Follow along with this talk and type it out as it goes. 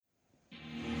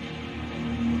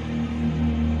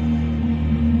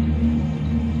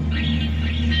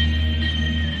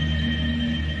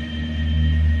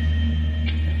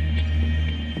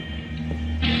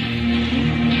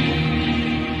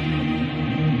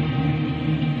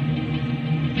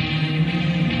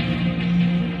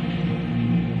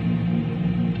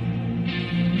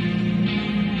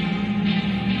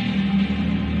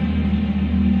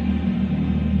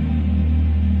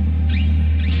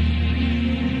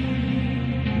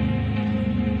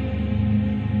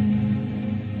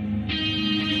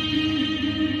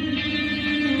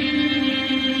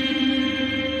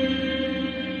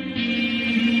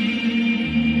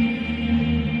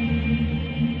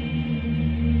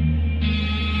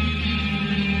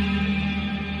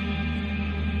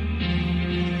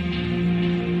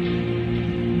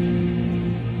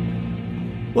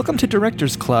Welcome to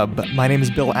Directors Club. My name is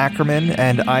Bill Ackerman,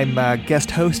 and I'm guest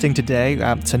hosting today,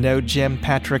 so no Jim,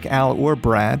 Patrick, Al, or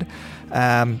Brad.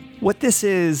 What this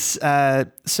is,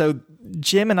 so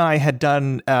Jim and I had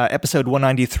done episode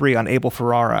 193 on Abel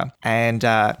Ferrara, and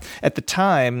at the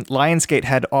time, Lionsgate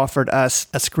had offered us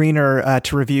a screener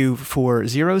to review for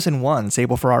Zeros and Ones,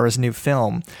 Abel Ferrara's new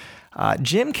film.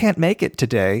 Jim can't make it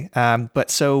today,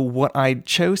 but so what I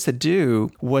chose to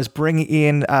do was bring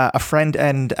in a friend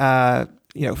and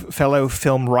fellow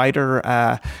film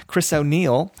writer, Chris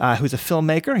O'Neill, who's a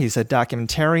filmmaker. He's a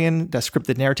documentarian, does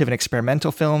scripted narrative and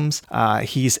experimental films.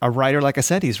 He's a writer, like I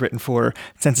said. He's written for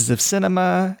Senses of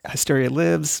Cinema, Hysteria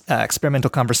Lives, Experimental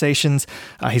Conversations.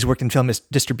 He's worked in film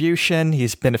distribution.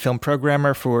 He's been a film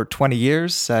programmer for 20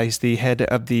 years. He's the head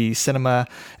of the cinema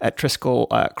at Triskel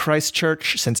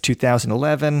Christchurch since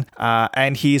 2011.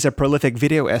 And he's a prolific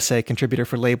video essay contributor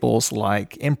for labels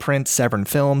like Imprint, Severn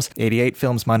Films, 88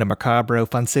 Films, Mondo Macabro,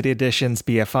 Fun City Editions,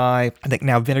 BFI, I think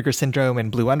now Vinegar Syndrome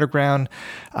and Blue Underground.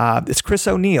 It's Chris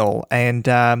O'Neill, and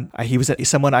he was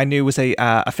someone I knew was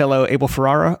a fellow Abel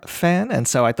Ferrara fan, and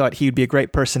so I thought he would be a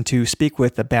great person to speak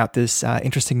with about this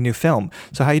interesting new film.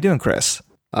 So how you doing, Chris?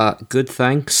 Good,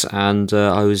 thanks, and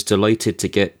I was delighted to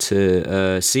get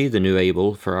to see the new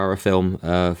Abel Ferrara film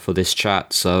for this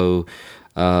chat, so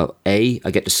A, I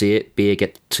get to see it, B, I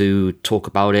get to talk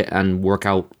about it and work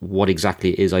out what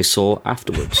exactly it is I saw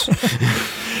afterwards.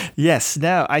 Yes.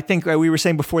 Now, I think we were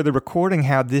saying before the recording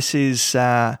how this is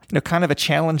kind of a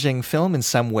challenging film in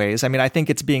some ways. I mean, I think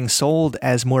it's being sold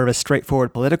as more of a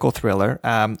straightforward political thriller,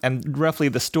 and roughly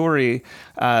the story,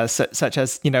 such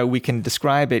as we can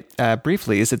describe it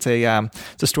briefly, is it's a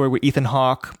story where Ethan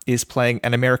Hawke is playing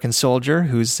an American soldier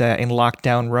who's in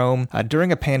lockdown Rome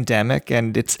during a pandemic,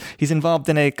 and he's involved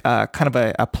in a kind of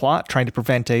a plot trying to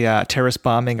prevent a terrorist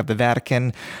bombing of the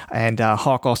Vatican, and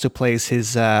Hawke also plays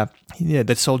his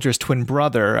the soldier's twin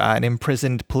brother, an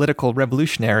imprisoned political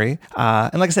revolutionary.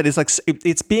 And like I said,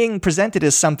 it's being presented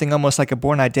as something almost like a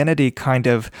Bourne Identity kind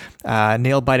of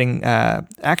nail-biting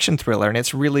action thriller, and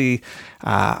it's really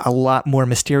a lot more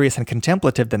mysterious and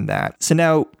contemplative than that. So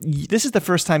now, this is the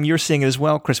first time you're seeing it as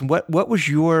well, Chris. What was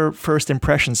your first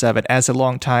impressions of it as a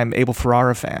longtime Abel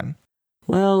Ferrara fan?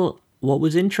 Well, what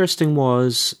was interesting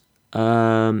was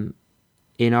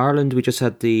in Ireland, we just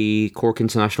had the Cork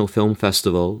International Film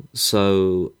Festival.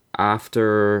 So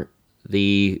after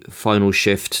the final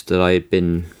shift that I had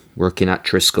been working at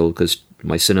Triskel, because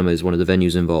my cinema is one of the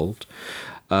venues involved,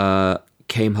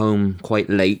 came home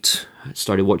quite late,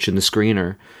 started watching the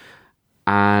screener.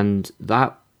 And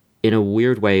that, in a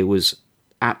weird way, was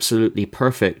absolutely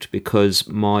perfect because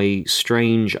my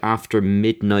strange after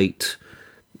midnight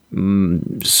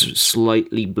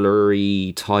slightly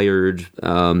blurry, tired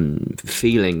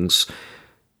feelings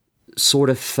sort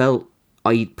of felt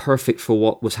perfect for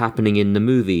what was happening in the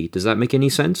movie. Does that make any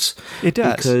sense? It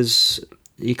does.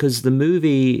 Because the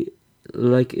movie,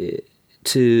 like,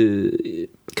 to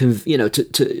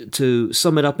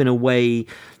sum it up in a way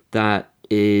that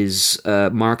is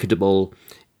marketable,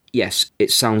 yes,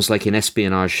 it sounds like an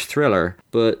espionage thriller,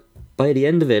 but by the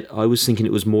end of it, I was thinking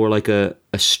it was more like a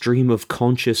stream of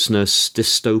consciousness,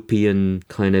 dystopian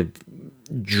kind of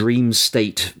dream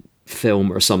state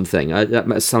film or something.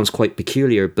 That sounds quite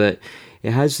peculiar, but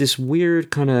it has this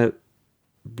weird kind of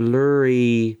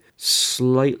blurry,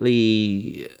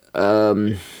 slightly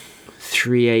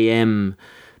 3 a.m.,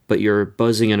 but you're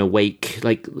buzzing and awake,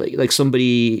 like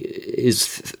somebody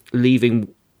is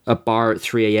leaving a bar at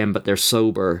 3 a.m. but they're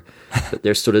sober, but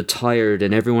they're sort of tired,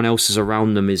 and everyone else is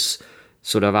around them is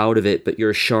sort of out of it, but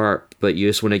you're sharp, but you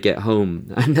just want to get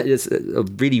home. And it's a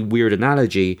really weird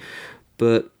analogy,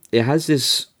 but it has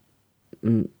this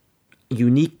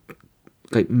unique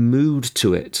mood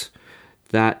to it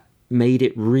that made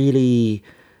it really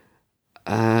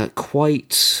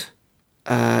quite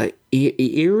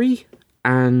eerie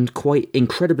and quite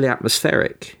incredibly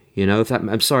atmospheric.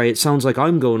 I'm sorry, it sounds like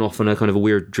I'm going off on a kind of a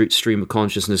weird stream of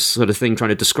consciousness sort of thing trying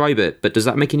to describe it, but does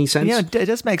that make any sense? Yeah, it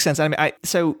does make sense. I mean,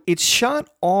 so it's shot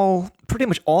pretty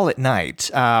much all at night.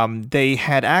 They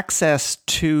had access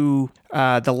to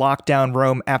the lockdown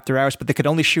Rome after hours, but they could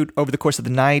only shoot over the course of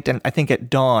the night and I think at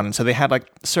dawn. So they had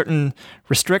certain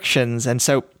restrictions, and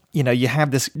so you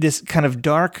have this kind of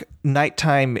dark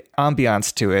nighttime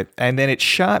ambiance to it, and then it's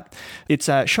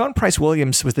Sean Price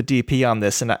Williams was the DP on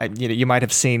this, and you might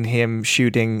have seen him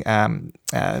shooting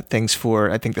things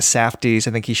for I think the Safdies.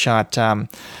 I think he shot.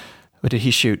 What did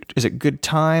he shoot? Is it Good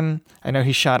Time? I know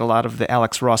he shot a lot of the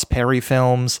Alex Ross Perry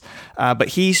films, but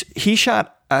he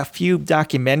shot a few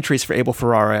documentaries for Abel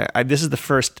Ferrara. This is the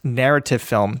first narrative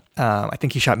film. I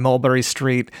think he shot Mulberry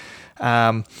Street,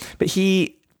 but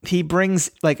he he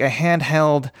brings like a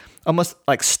handheld, almost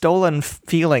like stolen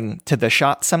feeling to the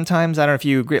shot sometimes. I don't know if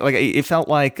you agree. Like it felt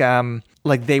like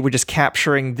they were just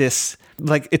capturing this,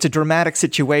 like it's a dramatic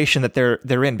situation that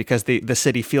they're in because the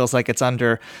city feels like it's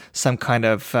under some kind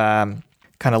of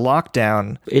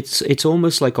lockdown. It's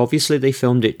almost like, obviously they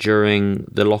filmed it during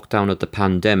the lockdown of the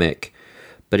pandemic,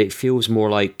 but it feels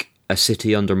more like a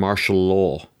city under martial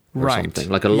law or something,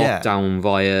 like a lockdown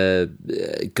via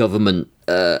government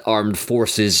armed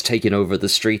forces taking over the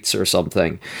streets or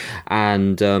something,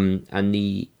 and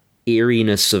the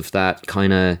eeriness of that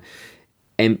kind of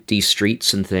empty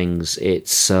streets and things.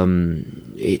 It's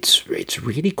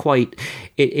really quite.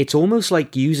 It's almost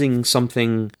like using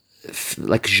something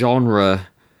like genre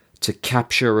to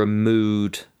capture a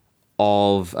mood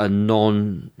of a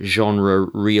non-genre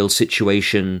real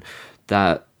situation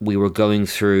that we were going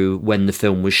through when the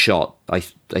film was shot. I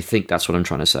think that's what I'm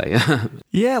trying to say.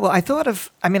 Yeah, well, I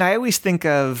always think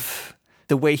of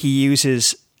the way he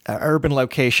uses urban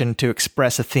location to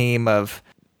express a theme of,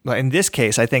 well, in this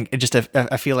case, I think just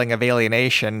a feeling of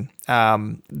alienation.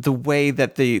 The way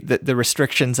that the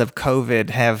restrictions of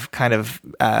COVID have kind of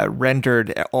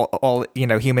rendered all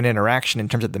human interaction in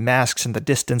terms of the masks and the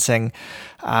distancing.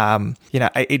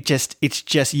 It's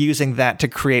just using that to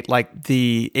create like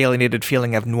the alienated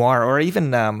feeling of noir, or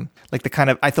even like the kind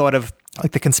of, I thought of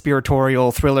like the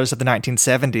conspiratorial thrillers of the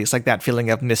 1970s, like that feeling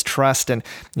of mistrust, and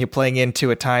you're playing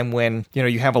into a time when,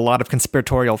 you have a lot of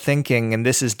conspiratorial thinking, and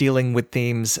this is dealing with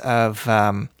themes of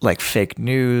like fake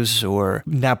news or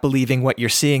not believing what you're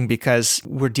seeing because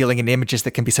we're dealing in images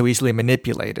that can be so easily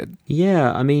manipulated.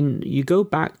 Yeah, I mean, you go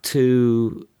back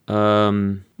to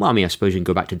I suppose you can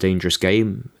go back to Dangerous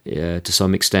Game to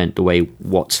some extent, the way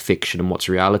what's fiction and what's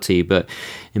reality. But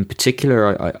in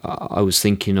particular, I was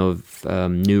thinking of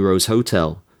New Rose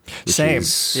Hotel. Same,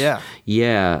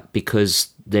 Yeah, because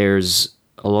there's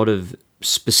a lot of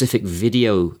specific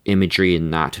video imagery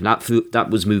in that. And that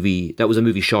was a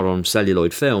movie shot on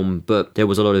celluloid film, but there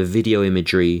was a lot of video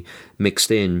imagery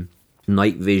mixed in,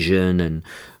 night vision and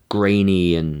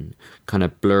grainy and kind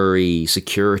of blurry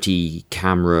security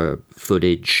camera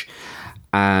footage,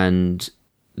 and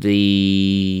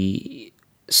the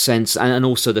sense, and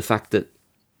also the fact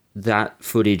that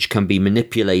footage can be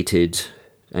manipulated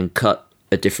and cut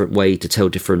a different way to tell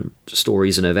different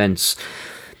stories and events,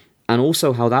 and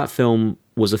also how that film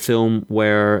was a film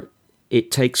where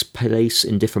it takes place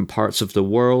in different parts of the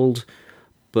world,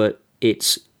 but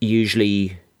it's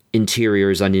usually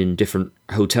interiors and in different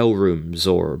hotel rooms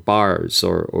or bars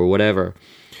or whatever.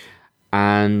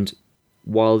 And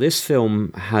while this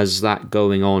film has that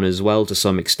going on as well to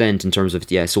some extent in terms of,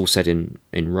 it's all set in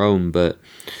Rome, but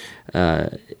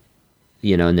and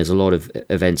there's a lot of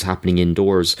events happening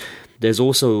indoors, there's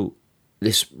also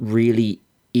this really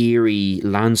eerie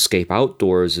landscape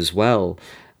outdoors as well.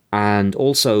 And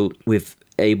also with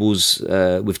Abel's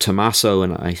with Tommaso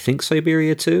and I think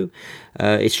Siberia too.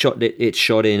 It's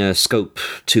shot in a scope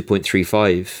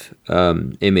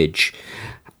 2.35 image,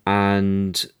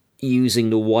 and using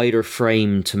the wider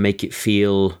frame to make it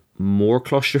feel more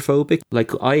claustrophobic.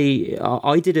 Like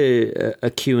I did a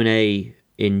Q&A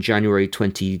in January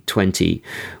 2020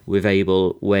 with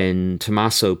Abel when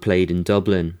Tommaso played in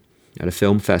Dublin at a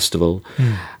film festival,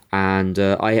 and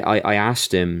I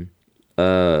asked him,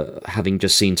 having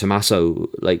just seen Tommaso,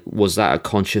 like, was that a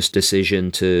conscious decision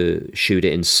to shoot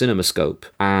it in CinemaScope?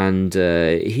 And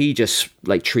he just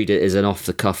like treated it as an off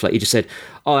the cuff, like he just said,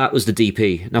 "Oh, that was the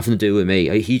DP, nothing to do with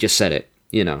me." He just said it,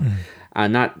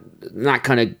 and that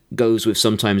kind of goes with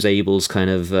sometimes Abel's kind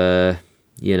of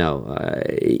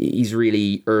he's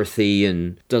really earthy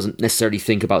and doesn't necessarily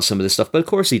think about some of this stuff, but of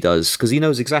course he does, because he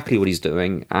knows exactly what he's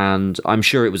doing, and I'm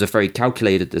sure it was a very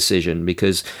calculated decision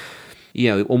because,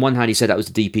 on one hand he said that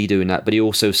was the DP doing that, but he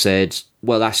also said,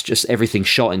 well, that's just everything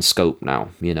shot in scope now,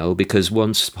 because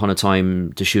once upon a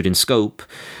time to shoot in scope,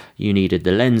 you needed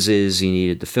the lenses, you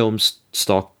needed the film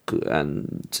stock,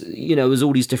 and, it was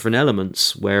all these different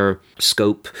elements where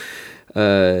scope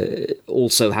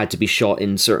also had to be shot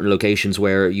in certain locations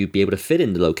where you'd be able to fit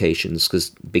in the locations because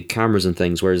big cameras and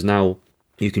things, whereas now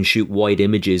you can shoot wide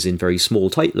images in very small,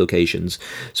 tight locations.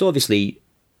 So obviously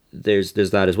there's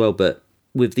that as well, but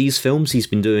with these films he's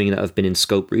been doing that have been in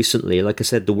scope recently, like I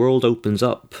said, the world opens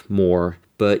up more,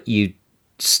 but you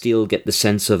still get the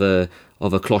sense of a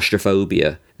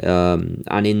claustrophobia.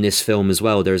 And in this film as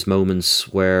well, there's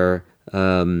moments where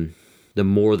the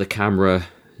more the camera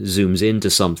zooms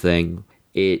into something,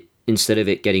 it, instead of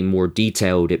it getting more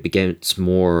detailed, it gets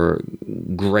more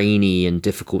grainy and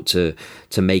difficult to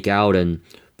make out. And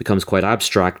becomes quite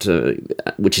abstract,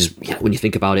 which is, when you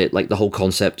think about it, like the whole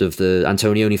concept of the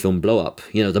Antonioni film Blow Up.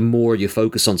 The more you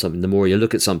focus on something, the more you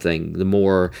look at something, the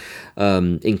more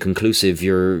inconclusive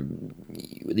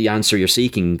the answer you're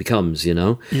seeking becomes,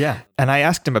 Yeah. And I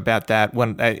asked him about that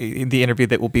in the interview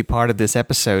that will be part of this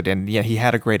episode. And he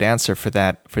had a great answer for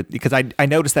that, because I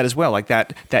noticed that as well, like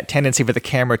that tendency for the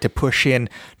camera to push in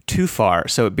too far.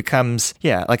 So it becomes,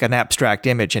 like an abstract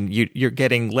image, and you're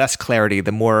getting less clarity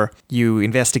the more you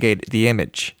investigate the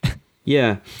image.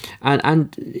 Yeah,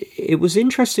 and it was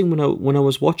interesting when I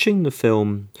was watching the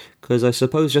film, because I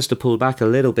suppose, just to pull back a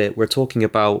little bit, we're talking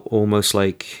about almost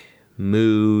like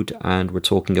mood, and we're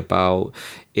talking about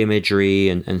imagery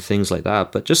and things like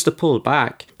that. But just to pull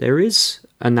back, there is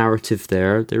a narrative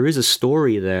there is a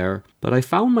story there, but I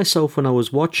found myself, when I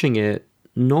was watching it,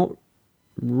 not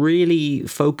really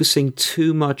focusing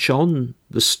too much on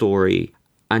the story,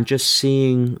 and just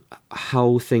seeing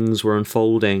how things were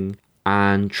unfolding,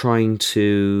 and trying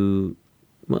to,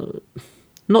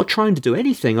 not trying to do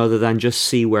anything other than just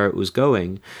see where it was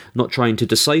going, not trying to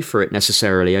decipher it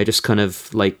necessarily. I just kind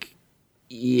of like,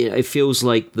 it feels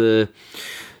like the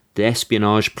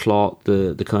espionage plot,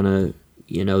 the kind of,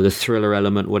 the thriller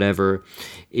element, whatever,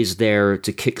 is there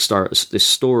to kickstart this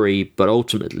story, but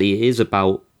ultimately it is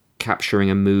about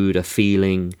capturing a mood, a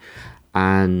feeling,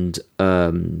 and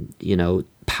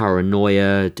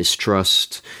paranoia,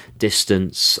 distrust,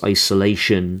 distance,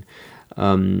 isolation,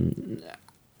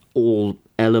 all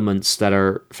elements that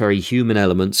are very human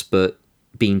elements, but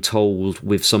being told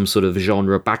with some sort of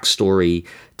genre backstory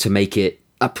to make it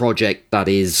a project that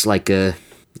is like a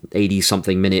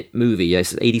 80-something minute movie.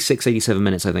 Yes, 86, 87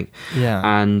 minutes, I think. Yeah.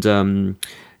 And, and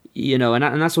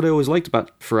that's what I always liked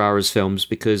about Ferrara's films,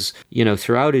 because,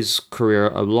 throughout his career,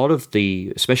 a lot of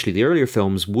especially the earlier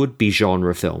films, would be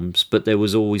genre films, but there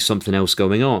was always something else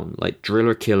going on, like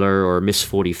Driller Killer or Miss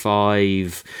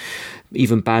 45,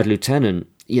 even Bad Lieutenant,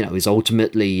 is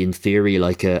ultimately, in theory,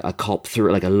 like a cop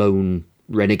thriller, like a lone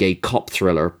renegade cop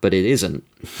thriller, but it isn't,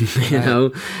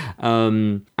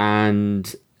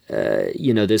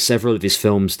 there's several of his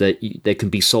films that they can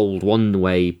be sold one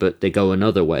way, but they go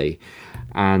another way.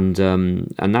 And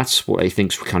that's what I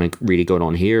think's kind of really going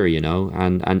on here,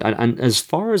 and as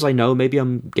far as I know, maybe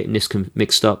I'm getting this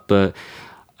mixed up, but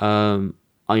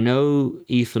I know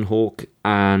Ethan Hawke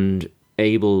and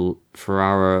Abel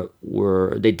Ferrara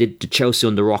they did the Chelsea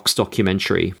on the Rocks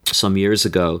documentary some years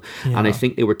ago, and I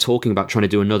think they were talking about trying to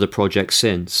do another project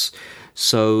since.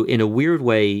 So in a weird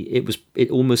way, it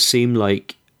almost seemed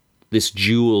like this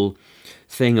dual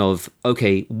thing of,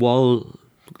 okay, while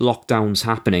lockdown's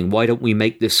happening, why don't we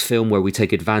make this film where we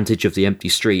take advantage of the empty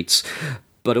streets?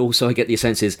 But also I get the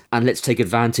sense and let's take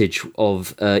advantage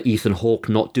of Ethan Hawke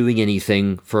not doing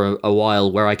anything for a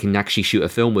while, where I can actually shoot a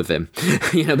film with him.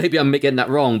 Maybe I'm getting that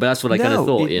wrong, but that's what I kind of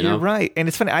thought, You're right. And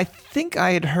it's funny, I think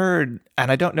I had heard,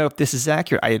 and I don't know if this is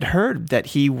accurate, I had heard that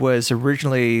he was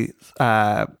originally...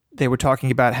 they were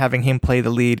talking about having him play the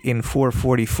lead in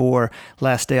 444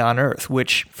 Last Day on Earth,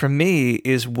 which for me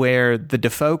is where the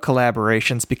Dafoe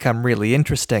collaborations become really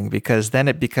interesting, because then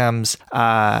it becomes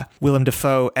Willem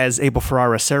Dafoe as Abel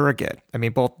Ferrara surrogate. I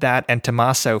mean, both that and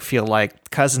Tommaso feel like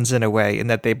cousins in a way, in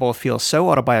that they both feel so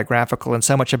autobiographical and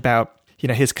so much about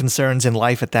his concerns in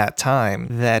life at that time,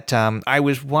 that I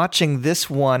was watching this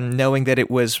one knowing that it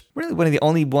was really one of the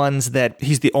only ones that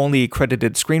he's the only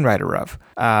credited screenwriter of.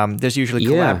 There's usually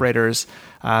collaborators,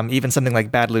 even something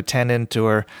like Bad Lieutenant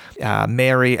or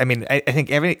Mary. I mean, I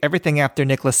think everything after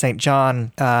Nicholas St.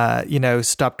 John,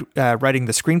 stopped writing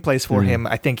the screenplays for him.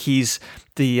 I think he's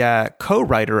the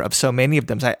co-writer of so many of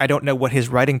them. I don't know what his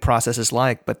writing process is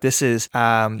like, but this is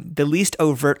the least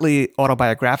overtly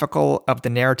autobiographical of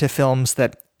the narrative films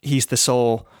that he's the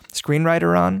sole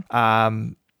screenwriter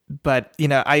on. But,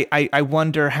 I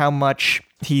wonder how much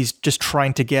he's just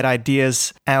trying to get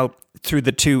ideas out through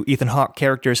the two Ethan Hawke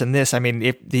characters in this. I mean,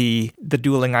 if the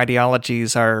dueling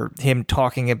ideologies are him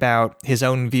talking about his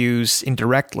own views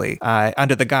indirectly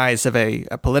under the guise of a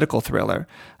political thriller.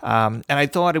 And I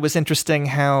thought it was interesting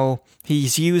how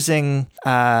he's using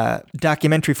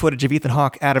documentary footage of Ethan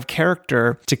Hawke out of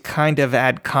character to kind of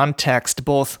add context,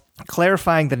 both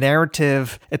clarifying the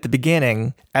narrative at the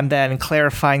beginning and then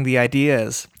clarifying the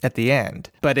ideas at the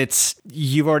end. But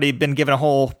you've already been given a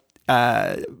whole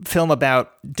film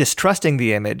about distrusting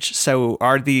the image. So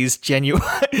are these genuine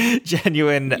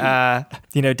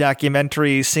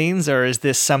documentary scenes, or is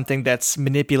this something that's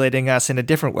manipulating us in a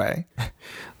different way?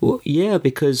 Well, yeah,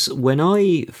 because when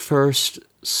I first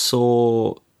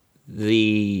saw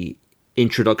the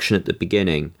introduction at the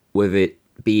beginning, with it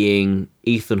being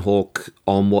Ethan Hawke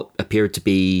on what appeared to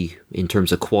be, in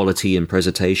terms of quality and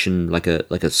presentation, like a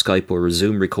Skype or a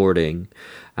Zoom recording,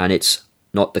 and it's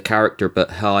not the character, but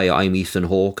hi, I'm Ethan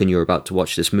Hawke, and you're about to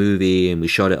watch this movie, and we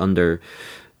shot it under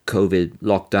COVID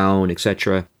lockdown,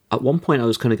 etc. At one point, I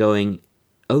was kind of going,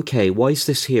 okay, why is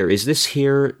this here? Is this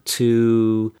here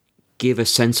to give a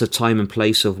sense of time and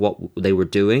place of what they were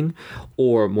doing?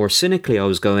 Or more cynically, I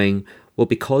was going, well,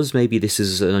 because maybe this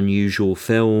is an unusual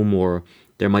film, or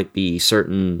there might be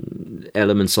certain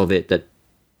elements of it that,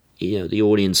 you know, the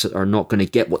audience are not going to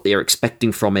get what they're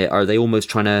expecting from it. Are they almost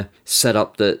trying to set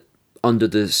up that under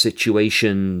the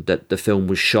situation that the film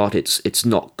was shot, it's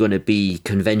not going to be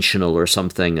conventional or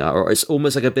something, or it's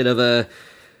almost like a bit of a,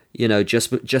 you know,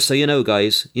 just so you know,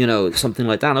 guys, you know, something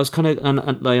like that. And I was kind of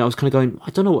going,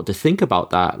 I don't know what to think about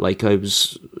that. Like I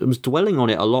was dwelling on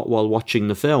it a lot while watching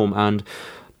the film, and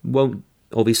won't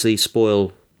obviously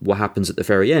spoil what happens at the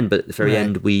very end. But at the very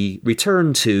end, we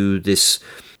return to this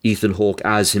Ethan Hawke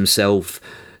as himself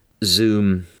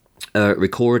Zoom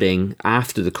recording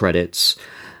after the credits.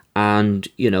 And,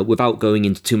 you know, without going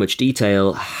into too much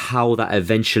detail, how that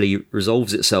eventually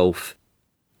resolves itself,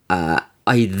 at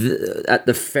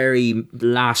the very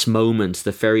last moment,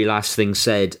 the very last thing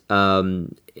said,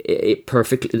 it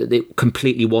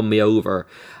completely won me over,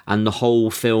 and the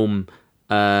whole film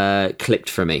clicked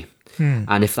for me.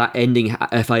 And if I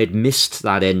had missed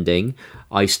that ending,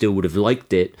 I still would have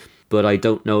liked it, but I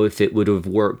don't know if it would have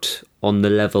worked on the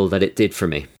level that it did for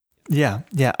me. Yeah.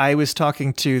 I was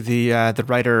talking to the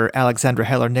writer Alexandra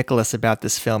Heller-Nicholas about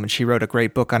this film, and she wrote a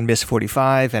great book on Miss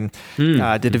 45 and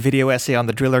did a video essay on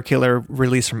The Driller Killer,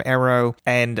 released from Arrow.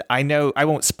 And I know, I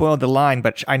won't spoil the line,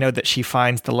 but I know that she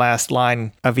finds the last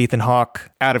line of Ethan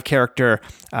Hawke out of character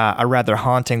a rather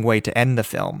haunting way to end the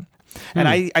film. And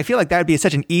I feel like that would be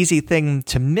such an easy thing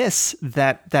to miss,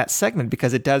 that segment,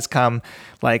 because it does come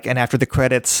like an after the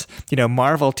credits, you know,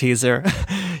 Marvel teaser,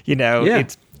 you know,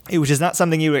 it was just not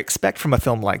something you would expect from a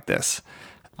film like this.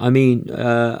 I mean,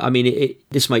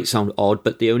 this might sound odd,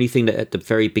 but the only thing that at the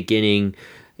very beginning,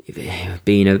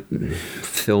 being a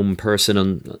film person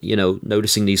and, you know,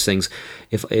 noticing these things,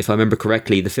 if I remember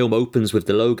correctly, the film opens with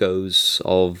the logos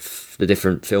of the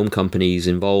different film companies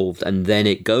involved, and then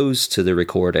it goes to the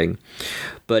recording.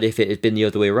 But if it had been the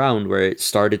other way around, where it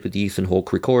started with the Ethan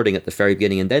Hawke recording at the very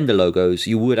beginning and then the logos,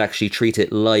 you would actually treat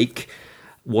it like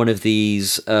one of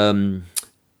these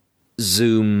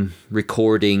Zoom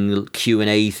recording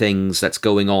Q&A things that's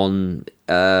going on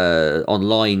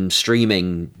online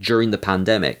streaming during the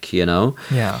pandemic, you know?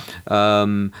 Yeah.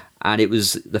 And it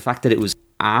was the fact that it was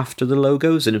after the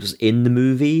logos and it was in the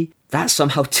movie, that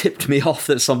somehow tipped me off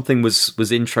that something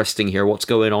was interesting here, what's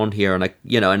going on here. And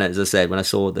and as I said, when I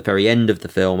saw the very end of the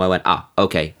film, I went,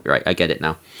 okay, right, I get it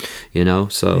now, you know?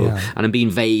 So, and I'm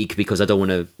being vague because I don't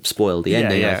want to spoil the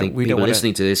ending. I think people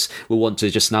listening to this will want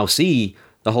to just now see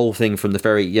the whole thing from the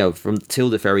very, from till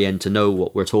the very end to know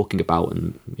what we're talking about,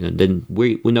 and then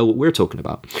we know what we're talking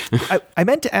about. I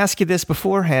meant to ask you this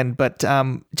beforehand, but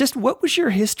just what was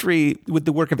your history with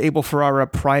the work of Abel Ferrara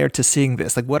prior to seeing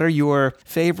this? Like, what are your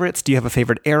favorites? Do you have a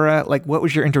favorite era? Like, what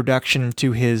was your introduction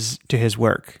to his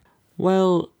work?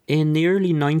 Well, in the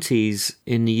early 90s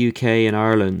in the UK and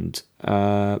Ireland,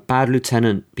 Bad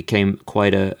Lieutenant became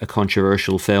quite a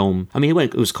controversial film. I mean,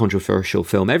 it was a controversial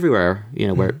film everywhere,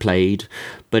 where it played.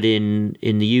 But in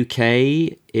the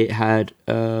UK, it had...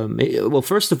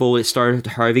 first of all, it starred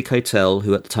Harvey Keitel,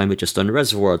 who at the time had just done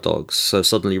Reservoir Dogs. So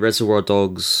suddenly Reservoir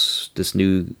Dogs, this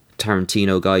new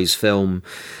Tarantino guy's film,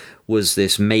 was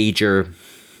this major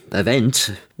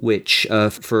event which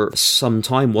for some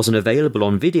time wasn't available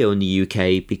on video in the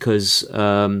UK because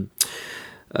long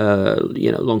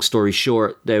story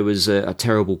short, there was a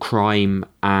terrible crime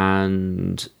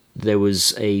and there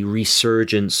was a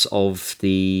resurgence of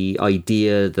the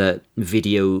idea that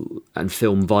video and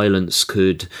film violence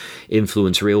could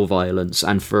influence real violence.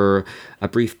 And for a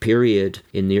brief period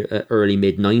in the early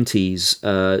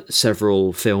mid-90s,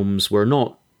 several films were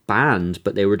not banned,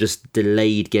 but they were just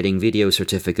delayed getting video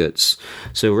certificates.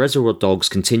 So Reservoir Dogs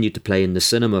continued to play in the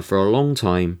cinema for a long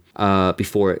time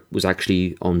before it was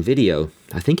actually on video.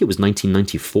 I think it was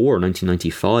 1994 or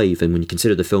 1995, and when you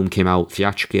consider the film came out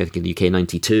theatrically, I think in the UK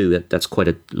 92, that's quite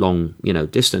a long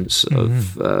distance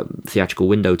of theatrical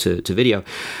window to video.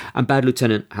 And Bad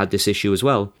Lieutenant had this issue as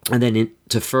well. And then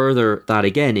to further that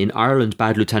again, in Ireland,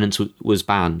 Bad Lieutenant was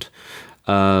banned,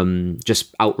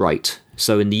 just outright.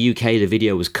 So in the UK, the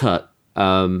video was cut,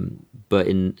 but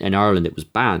in Ireland, it was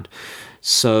banned.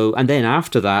 So, and then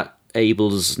after that,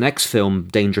 Abel's next film,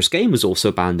 Dangerous Game, was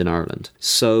also banned in Ireland.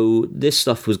 So this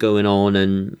stuff was going on,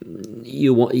 and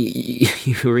you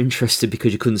were interested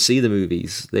because you couldn't see the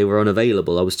movies. They were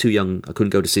unavailable. I was too young. I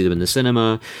couldn't go to see them in the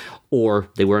cinema, or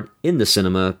they weren't in the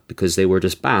cinema because they were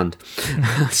just banned.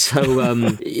 So,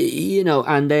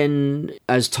 and then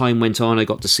as time went on, I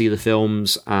got to see the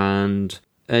films, and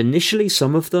initially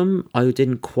some of them I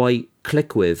didn't quite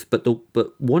click with, but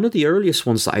one of the earliest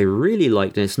ones that I really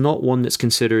liked, and it's not one that's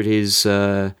considered his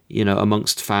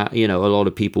amongst a lot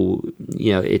of people,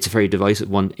 it's a very divisive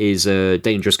one, is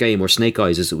Dangerous Game, or Snake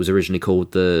Eyes as it was originally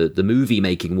called, the movie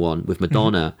making one with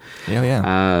Madonna.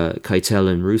 Keitel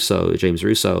and James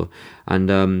Russo,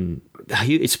 and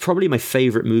it's probably my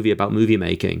favorite movie about movie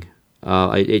making.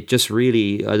 It just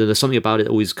really, there's something about it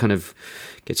that always kind of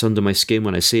gets under my skin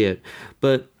when I see it.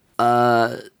 But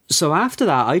so after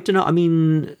that, I don't know. I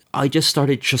mean, I just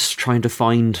started trying to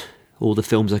find all the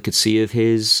films I could see of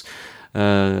his.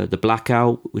 The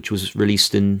Blackout, which was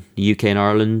released in the UK and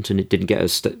Ireland, and it didn't get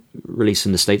released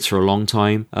in the States for a long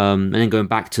time. And then going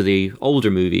back to the older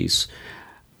movies.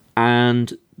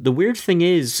 And the weird thing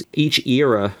is, each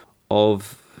era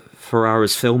of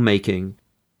Ferrara's filmmaking,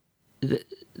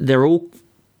 they're all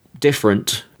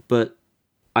different, but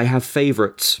I have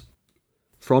favourites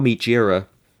from each era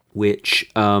which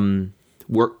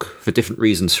work for different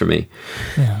reasons for me.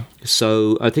 Yeah.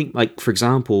 So I think, like, for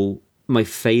example, my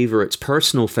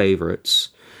personal favourites,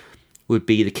 would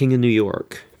be The King of New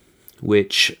York,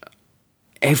 which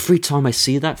every time I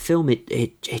see that film,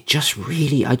 it just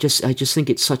really, I just think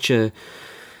it's such a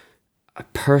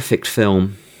perfect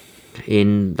film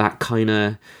in that kind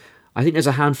of. I think there's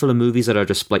a handful of movies that are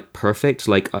just like perfect,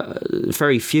 like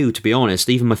very few, to be honest.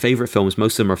 Even my favourite films,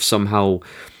 most of them are somehow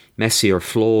messy or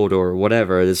flawed or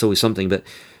whatever. There's always something, but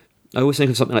I always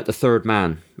think of something like The Third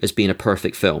Man as being a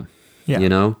perfect film,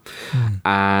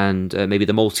 and maybe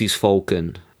The Maltese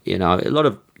Falcon, a lot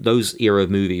of those era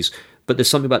of movies. But there's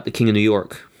something about The King of New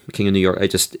York. I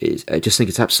just think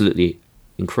it's absolutely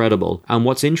incredible. And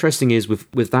what's interesting is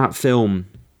with that film,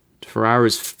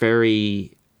 Ferrara's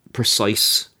very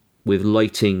precise with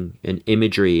lighting and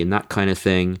imagery and that kind of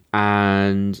thing,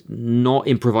 and not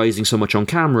improvising so much on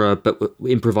camera, but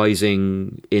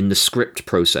improvising in the script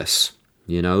process,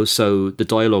 so the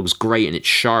dialogue's great and it's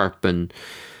sharp,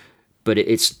 but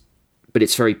it's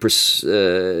very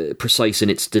precise in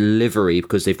its delivery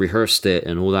because they've rehearsed it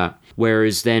and all that.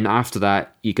 Whereas then after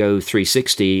that, you go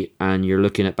 360 and you're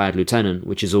looking at Bad Lieutenant,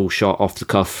 which is all shot off the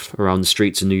cuff around the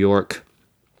streets in New York.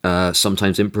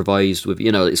 Sometimes improvised with,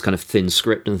 it's kind of thin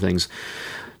script and things.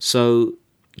 So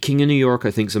King of New York, I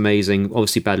think, is amazing.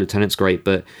 Obviously, Bad Lieutenant's great,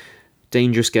 but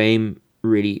Dangerous Game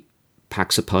really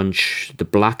packs a punch. The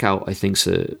Blackout, I think,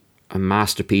 is a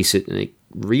masterpiece. It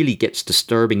really gets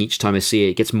disturbing each time I see it.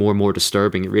 It gets more and more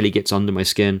disturbing. It really gets under my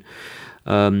skin.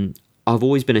 I've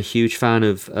always been a huge fan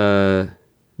of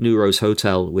New Rose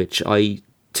Hotel, which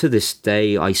to this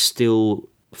day, I still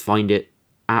find it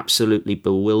absolutely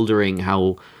bewildering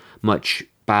how much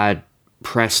bad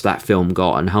press that film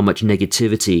got and how much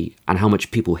negativity and how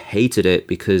much people hated it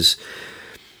because,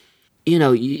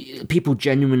 people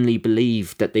genuinely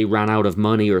believed that they ran out of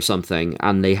money or something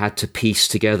and they had to piece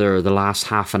together the last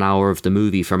half an hour of the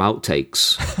movie from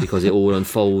outtakes because it all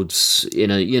unfolds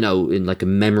in like a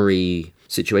memory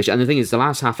situation. And the thing is, the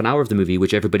last half an hour of the movie,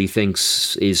 which everybody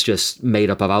thinks is just made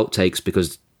up of outtakes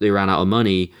because they ran out of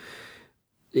money,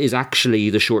 is actually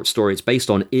the short story it's based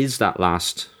on. Is that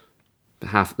last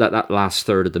half, that last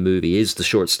third of the movie is the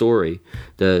short story,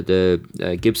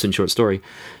 the Gibson short story.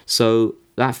 So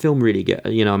that film really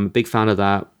I'm a big fan of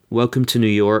that. Welcome to New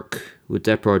York with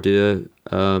Depardieu.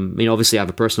 Obviously I have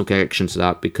a personal connection to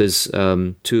that because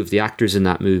two of the actors in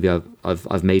that movie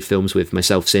I've made films with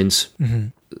myself since. Mm-hmm.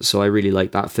 So I really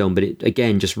like that film, but it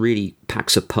again just really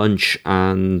packs a punch.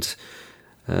 And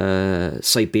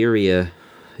Siberia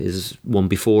is one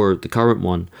before the current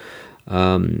one.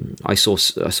 I saw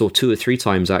 2 or 3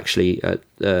 times actually at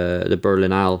the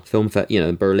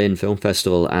Berlinale Berlin Film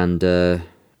Festival, and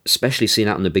especially seeing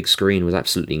that on the big screen was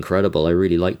absolutely incredible. I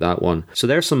really liked that one. So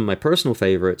there's some of my personal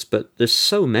favorites, but there's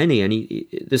so many, and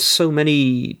there's so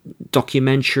many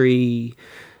documentary,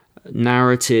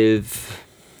 narrative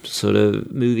sort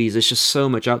of movies. There's just so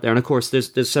much out there, and of course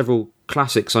there's several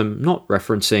classics I'm not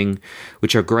referencing,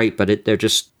 which are great, but they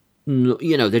just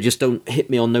don't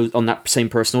hit me on that same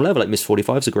personal level. Like Miss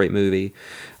 45 is a great movie,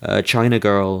 China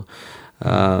Girl,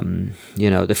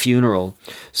 The Funeral.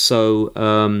 So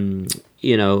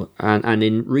and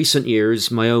in recent years,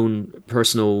 my own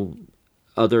personal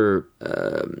other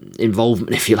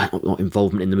involvement, if you like, not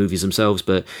involvement in the movies themselves,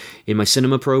 but in my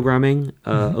cinema programming.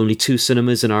 Only 2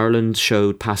 cinemas in Ireland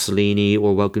showed Pasolini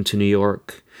or Welcome to New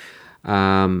York,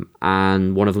 and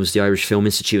one of them was the Irish Film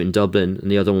Institute in Dublin,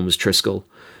 and the other one was Triskel.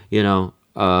 You know,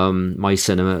 my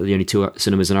cinema, the only 2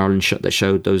 cinemas in Ireland that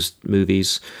showed those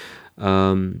movies.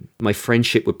 My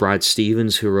friendship with Brad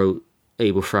Stevens, who wrote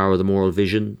Abel Ferrara, The Moral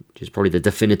Vision, which is probably the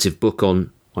definitive book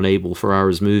on Abel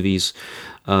Ferrara's movies.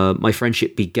 My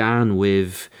friendship began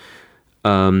with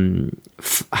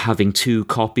having 2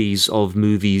 copies of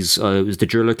movies. It was The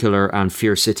Driller Killer and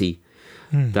Fear City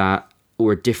that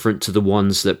were different to the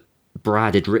ones that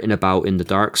Brad had written about in The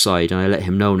Dark Side, and I let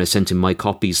him know, and I sent him my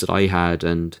copies that I had,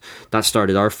 and that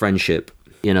started our friendship,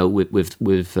 you know, with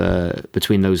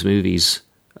between those movies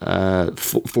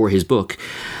for his book.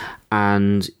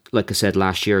 And like I said,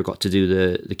 last year I got to do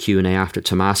the Q&A after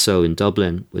Tommaso in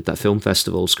Dublin with that film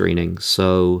festival screening.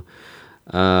 So,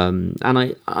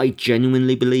 and I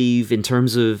genuinely believe, in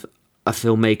terms of a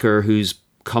filmmaker who's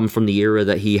come from the era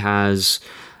that he has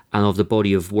and of the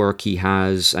body of work he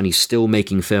has, and he's still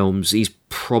making films, he's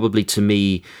probably, to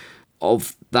me,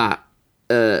 of that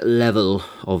level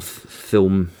of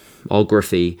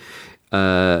filmography,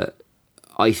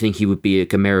 I think he would be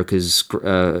like America's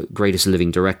greatest living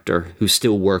director, who's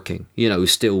still working, you know,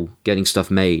 who's still getting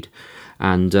stuff made.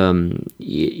 And,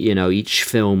 you know, each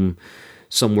film,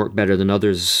 some work better than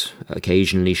others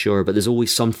occasionally, sure, but there's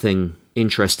always something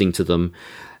interesting to them,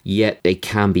 yet they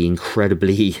can be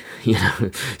incredibly, you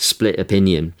know, split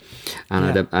opinion.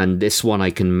 And and this one,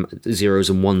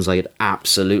 Zeros and Ones, I could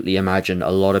absolutely imagine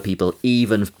a lot of people,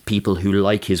 even people who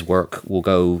like his work, will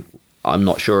go, I'm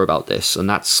not sure about this. And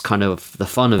that's kind of the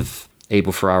fun of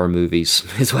Abel Ferrara movies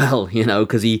as well, you know,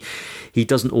 because he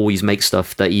doesn't always make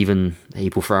stuff that even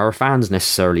Abel Ferrara fans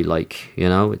necessarily like, you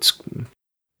know. It's...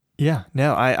 Yeah,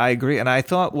 no, I agree. And I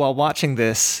thought, while watching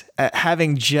this,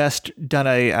 having just done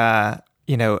a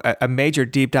major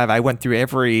deep dive, I went through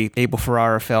every Abel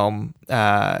Ferrara film.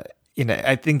 You know,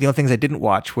 I think the only things I didn't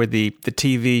watch were the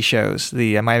TV shows,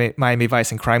 the Miami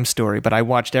Vice and Crime Story, but I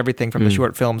watched everything from the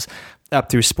short films up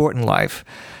through Sport and Life.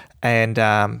 And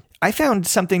I found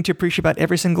something to appreciate about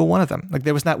every single one of them. Like,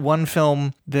 there was not one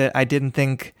film that I didn't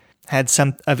think had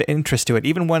some of interest to it,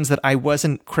 even ones that I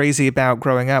wasn't crazy about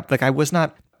growing up. Like, I was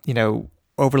not, you know,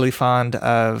 overly fond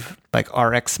of like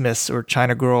R.X. Smiths or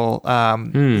China Girl.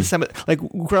 Some, like,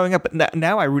 growing up, but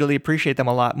now I really appreciate them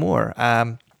a lot more.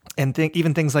 And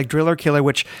even things like Driller Killer,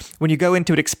 which, when you go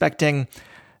into it expecting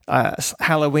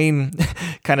Halloween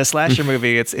kind of slasher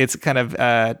movie, it's kind of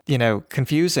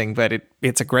confusing, but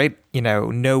it's a great, you know,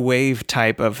 no wave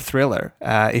type of thriller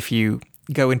if you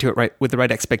go into it right with the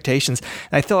right expectations.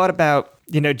 And I thought about,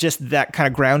 you know, just that kind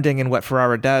of grounding in what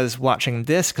Ferrara does watching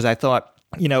this, because I thought,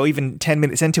 you know, even 10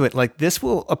 minutes into it, like, this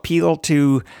will appeal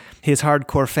to his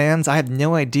hardcore fans. I have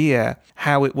no idea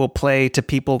how it will play to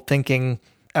people thinking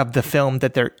of the film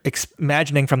that they're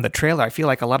imagining from the trailer. I feel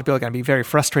like a lot of people are going to be very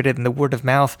frustrated, and the word of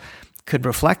mouth could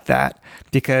reflect that,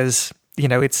 because, you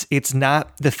know, it's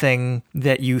not the thing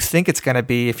that you think it's going to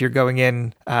be if you're going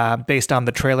in based on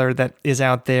the trailer that is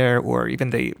out there, or even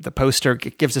the poster.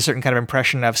 It gives a certain kind of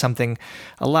impression of something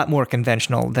a lot more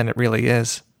conventional than it really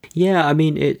is. Yeah, I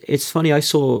mean, it's funny. I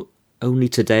saw only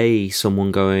today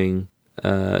someone going,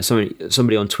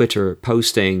 somebody on Twitter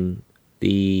posting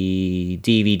the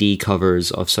DVD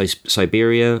covers of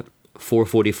Siberia,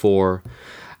 444,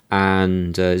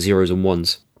 and Zeros and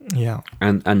Ones. Yeah.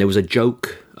 And there was a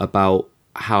joke about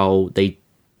how they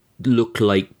look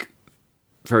like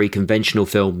very conventional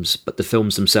films, but the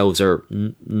films themselves are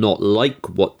not like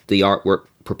what the artwork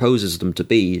proposes them to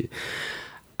be.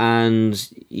 And,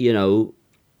 you know,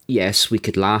 yes, we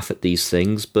could laugh at these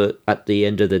things, but at the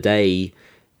end of the day,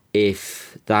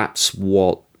 if that's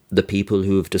what the people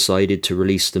who have decided to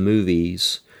release the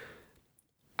movies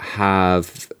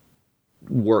have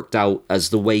worked out as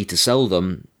the way to sell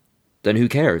them, then who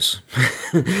cares?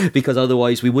 Because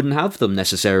otherwise we wouldn't have them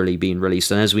necessarily being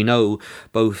released. And as we know,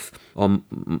 both on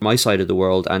my side of the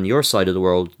world and your side of the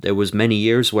world, there was many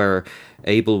years where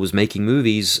Abel was making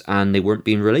movies and they weren't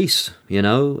being released, you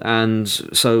know? And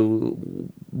so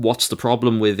what's the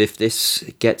problem with, if this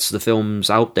gets the films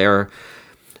out there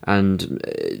and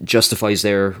justifies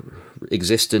their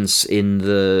existence in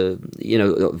the, you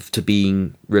know, to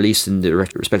being released in the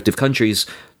respective countries,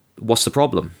 what's the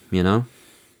problem, you know?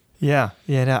 Yeah,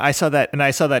 no, I saw that, and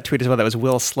I saw that tweet as well. That was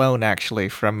Will Sloan, actually,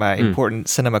 from Important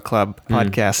Cinema Club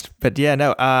podcast. But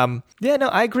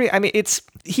I agree. I mean,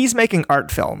 he's making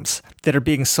art films that are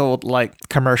being sold like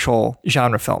commercial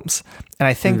genre films, and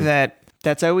I think that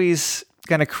that's always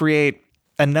going to create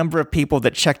a number of people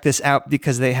that check this out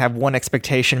because they have one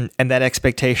expectation, and that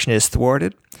expectation is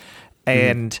thwarted.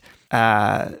 And,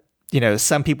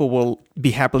 some people will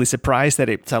be happily surprised that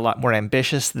it's a lot more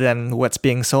ambitious than what's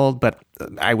being sold. But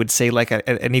I would say like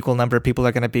an equal number of people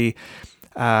are going to be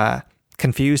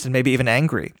confused and maybe even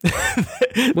angry.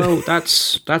 Well,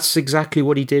 that's exactly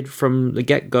what he did from the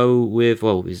get-go with,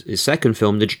 his second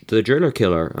film, The Driller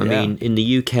Killer. I mean, in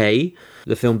the UK,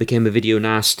 the film became a video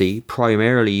nasty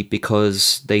primarily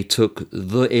because they took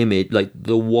the image, like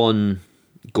the one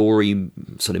gory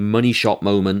sort of money shot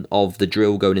moment of the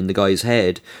drill going in the guy's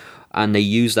head, and they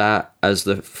used that as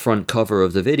the front cover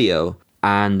of the video,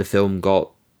 and the film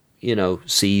got,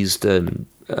 seized and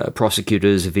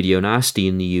prosecuted as a video nasty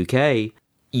in the UK.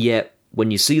 Yet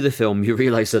when you see the film, you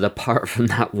realize that apart from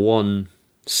that one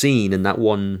scene and that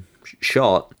one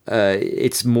shot,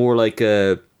 it's more like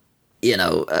a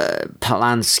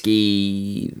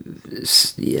Polanski,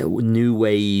 new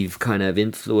wave kind of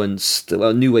influenced,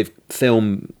 new wave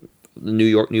film, the New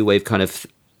York new wave kind of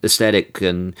aesthetic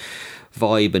and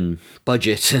vibe and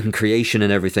budget and creation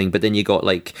and everything. But then you got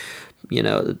like,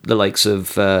 the likes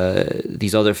of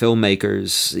these other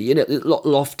filmmakers,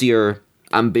 loftier,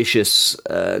 ambitious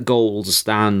goals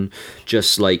than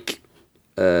just like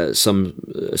some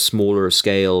smaller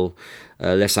scale,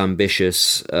 less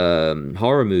ambitious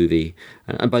horror movie.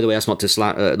 And by the way, that's not to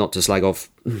slag off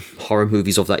horror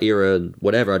movies of that era and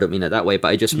whatever. I don't mean it that way, but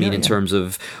I just mean in terms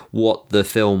of what the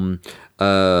film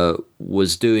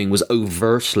was doing was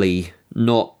overtly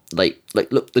not like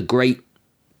look, the great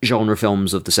genre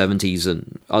films of the 70s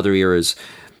and other eras,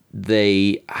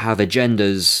 they have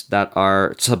agendas that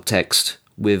are subtext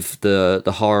with the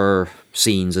horror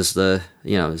scenes as the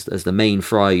as the main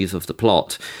fries of the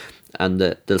plot. And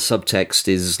the subtext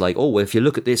is like, if you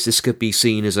look at this could be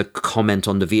seen as a comment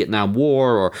on the Vietnam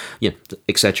War, or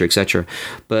et cetera, et cetera.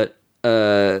 But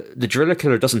The Driller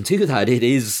Killer doesn't do that. It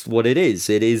is what it is.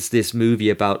 It is this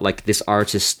movie about like this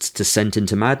artist's descent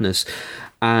into madness.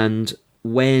 And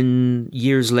when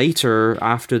years later,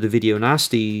 after the video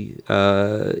nasty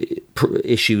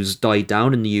issues died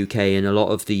down in the UK and a lot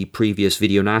of the previous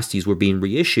video nasties were being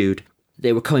reissued,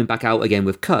 they were coming back out again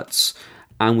with cuts.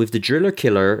 And with The Driller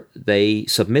Killer, they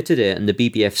submitted it, and the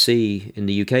BBFC in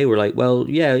the UK were like, well,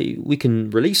 yeah, we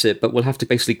can release it, but we'll have to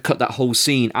basically cut that whole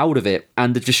scene out of it.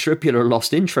 And the distributor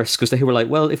lost interest because they were like,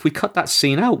 well, if we cut that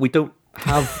scene out, we don't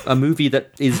have a movie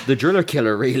that is The Driller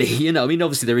Killer, really. I mean,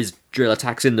 obviously there is drill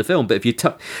attacks in the film, but if you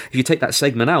take that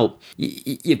segment out,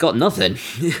 you've got nothing.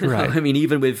 Right. I mean,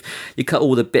 even with, you cut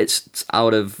all the bits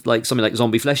out of like something like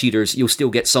Zombie Flesh Eaters, you'll still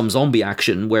get some zombie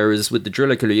action, whereas with The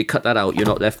Driller Killer, you cut that out, you're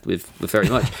not left with very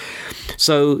much.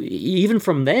 So even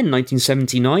from then,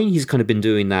 1979, he's kind of been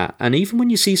doing that. And even when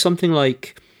you see something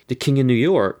like The King of New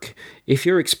York, if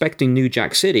you're expecting New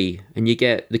Jack City and you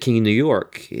get The King of New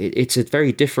York, it's a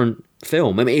very different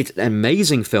film. I mean, it's an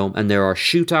amazing film, and there are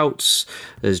shootouts,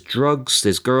 there's drugs,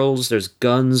 there's girls, there's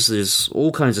guns, there's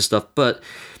all kinds of stuff, but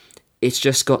it's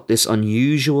just got this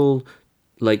unusual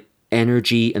like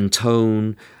energy and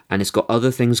tone, and it's got other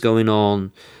things going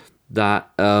on that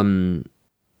even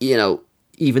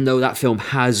though that film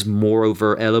has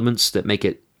moreover elements that make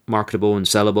it marketable and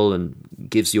sellable and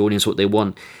gives the audience what they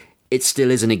want, it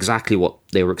still isn't exactly what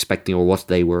they were expecting or what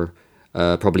they were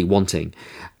probably wanting.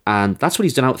 And that's what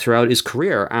he's done out throughout his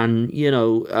career. And,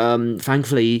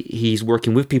 thankfully, he's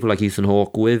working with people like Ethan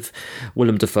Hawke, with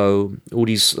Willem Dafoe, all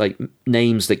these like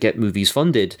names that get movies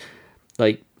funded.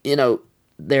 Like,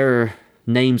 their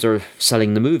names are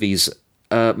selling the movies,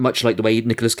 much like the way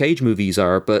Nicolas Cage movies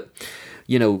are. But,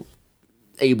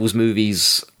 Abel's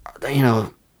movies,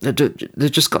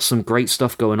 they've just got some great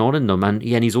stuff going on in them. And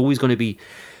he's always going to be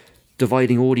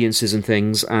dividing audiences and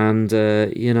things, and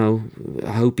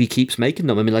I hope he keeps making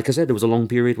them. I mean, like I said, there was a long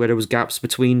period where there was gaps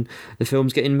between the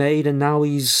films getting made, and now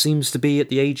he seems to be at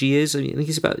the age he is. I mean, I think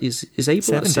he's about is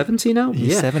Abel 70 now?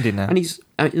 He's 70 now, and he's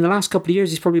in the last couple of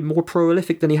years he's probably more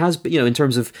prolific than he has been, in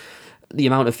terms of the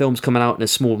amount of films coming out in a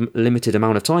small limited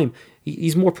amount of time.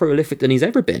 He's more prolific than he's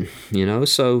ever been,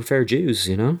 so fair dues.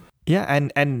 Yeah,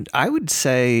 and I would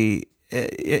say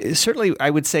certainly, I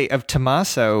would say of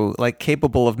Tommaso, like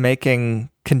capable of making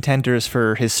contenders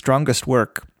for his strongest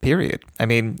work, period. I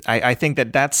mean, I think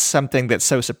that's something that's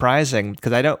so surprising,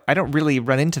 because I don't really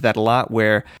run into that a lot,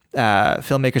 where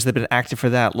filmmakers that have been active for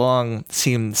that long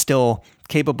seem still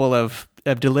capable of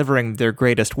delivering their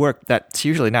greatest work. That's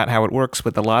usually not how it works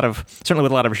with certainly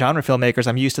with a lot of genre filmmakers.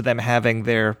 I'm used to them having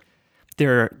their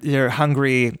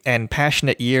hungry and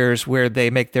passionate years where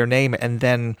they make their name, and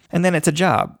then it's a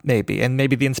job, maybe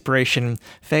the inspiration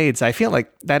fades. I feel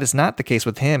like that is not the case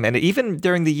with him. And even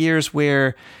during the years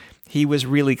where he was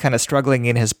really kind of struggling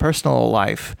in his personal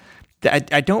life.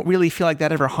 I don't really feel like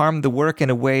that ever harmed the work in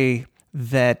a way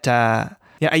that.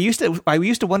 Yeah, I used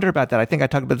to wonder about that. I think I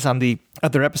talked about this on the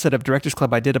other episode of Directors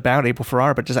Club I did about Abel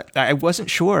Ferrara, but just I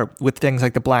wasn't sure with things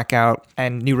like The Blackout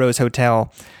and New Rose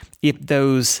Hotel if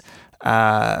those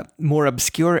more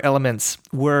obscure elements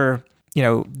were,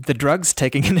 the drugs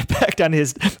taking an impact on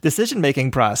his decision-making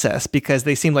process, because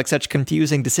they seemed like such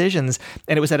confusing decisions.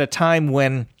 And it was at a time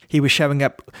when he was showing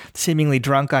up seemingly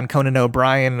drunk on Conan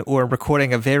O'Brien or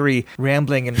recording a very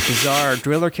rambling and bizarre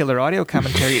Driller Killer audio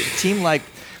commentary. It seemed like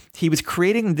he was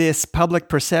creating this public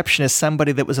perception as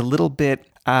somebody that was a little bit,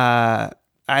 I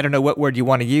don't know what word you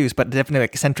want to use, but definitely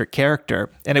like eccentric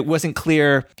character. And it wasn't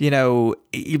clear,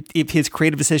 if his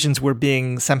creative decisions were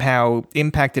being somehow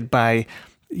impacted by,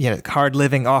 hard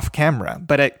living off camera.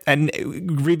 But and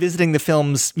revisiting the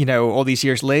films, all these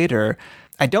years later,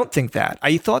 I don't think that.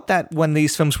 I thought that when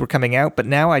these films were coming out, but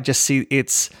now I just see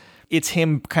it's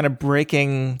him kind of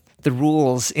breaking the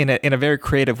rules in a very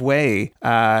creative way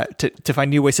to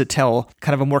find new ways to tell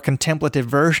kind of a more contemplative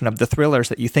version of the thrillers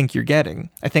that you think you're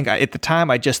getting. I think at the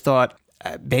time I just thought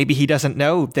maybe he doesn't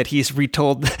know that he's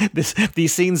retold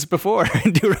these scenes before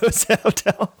in New Rose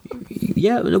Hotel.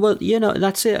 Yeah, well,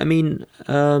 that's it. I mean,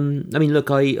 look,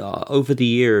 over the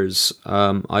years,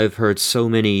 I've heard so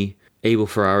many Abel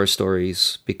Ferrara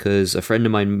stories, because a friend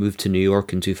of mine moved to New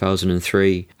York in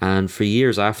 2003, and for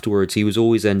years afterwards he was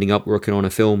always ending up working on a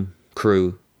film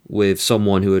crew with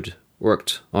someone who had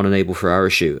worked on an Abel Ferrara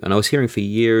shoot. And I was hearing for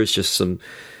years just some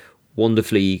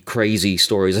wonderfully crazy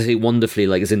stories. I say wonderfully,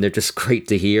 like as in they're just great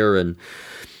to hear, and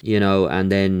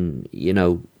and then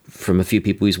from a few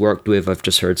people he's worked with, I've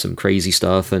just heard some crazy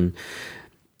stuff. And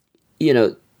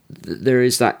there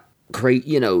is that great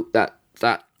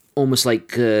that almost like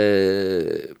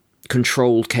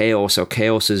controlled chaos, or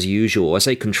chaos as usual. I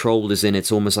say controlled as in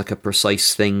it's almost like a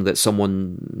precise thing that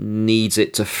someone needs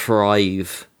it to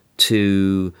thrive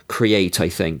to create, I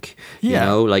think.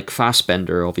 Yeah. Like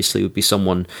Fassbender obviously would be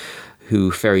someone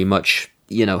who very much,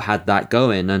 had that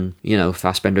going, and,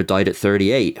 Fassbender died at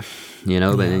 38,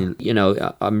 but,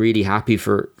 I'm really happy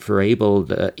for Abel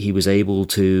that he was able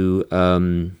to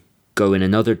go in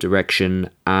another direction,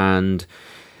 and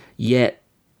yet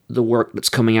the work that's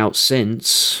coming out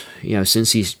since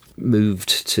he's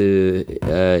moved to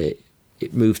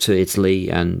Italy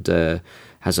and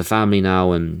has a family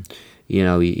now, and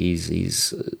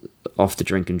he's off to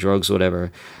drinking drugs or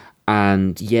whatever,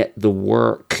 and yet the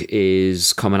work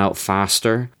is coming out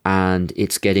faster, and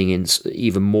it's getting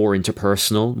even more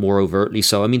interpersonal, more overtly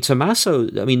so. I mean, Tommaso,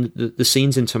 the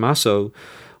scenes in Tommaso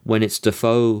when it's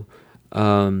Defoe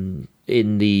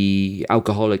in the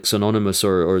Alcoholics Anonymous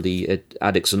or the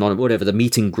Addicts Anonymous, whatever,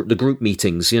 the group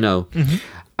meetings, Mm-hmm.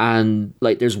 And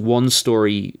like there's one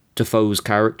story Defoe's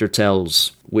character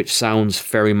tells which sounds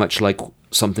very much like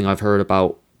something I've heard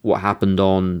about what happened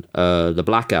on The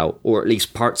Blackout, or at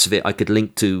least parts of it I could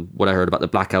link to what I heard about The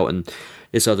Blackout, and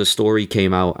this other story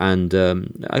came out, and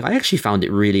I actually found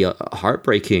it really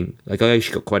heartbreaking. Like I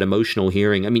actually got quite emotional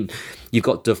hearing. I mean, you've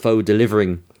got Defoe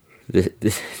delivering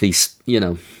these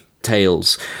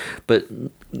tales, but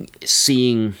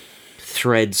seeing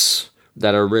threads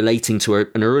that are relating to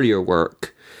an earlier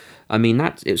work, I mean,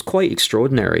 that it was quite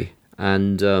extraordinary.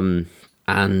 And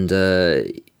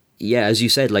yeah, as you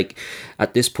said, like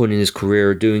at this point in his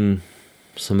career, doing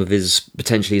some of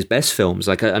potentially his best films,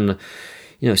 like, and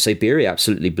Siberia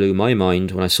absolutely blew my mind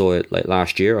when I saw it like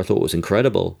last year. I thought it was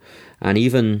incredible. And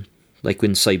even like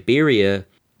when Siberia,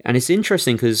 and it's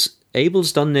interesting because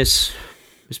Abel's done this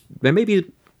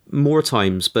maybe more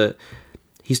times, but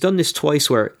he's done this twice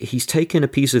where he's taken a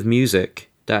piece of music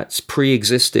that's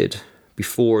pre-existed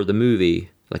before the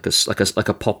movie, like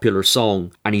a popular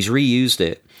song, and he's reused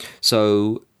it.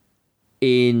 So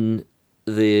in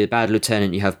The Bad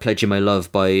Lieutenant, you have "Pledge You My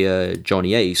Love" by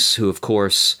Johnny Ace, who of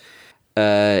course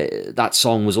that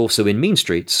song was also in Mean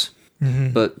Streets, mm-hmm.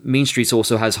 but Mean Streets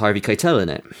also has Harvey Keitel in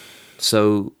it.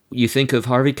 So you think of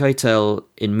Harvey Keitel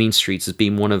in Mean Streets as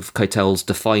being one of Keitel's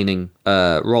defining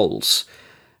roles.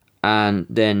 And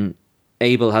then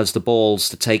Abel has the balls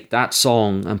to take that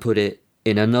song and put it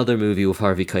in another movie with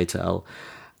Harvey Keitel.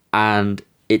 And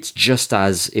it's just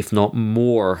as, if not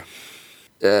more,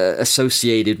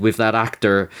 associated with that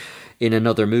actor in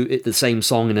another movie, the same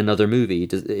song in another movie,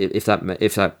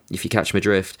 if you catch my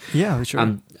drift. Yeah,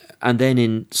 sure. And then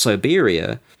in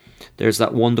Siberia, there's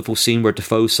that wonderful scene where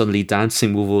Defoe's suddenly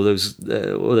dancing with all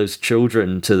those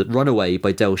children to "Runaway"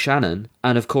 by Del Shannon,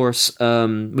 and of course,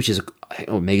 which is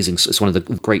amazing. It's one of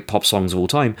the great pop songs of all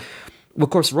time. Of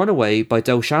course, "Runaway" by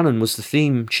Del Shannon was the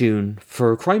theme tune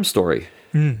for Crime Story,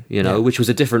 which was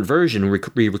a different version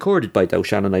re-recorded by Del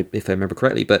Shannon, if I remember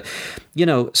correctly. But,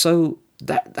 so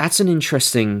that's an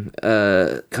interesting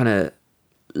kind of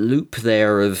loop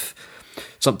there of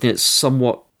something that's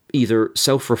somewhat either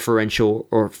self-referential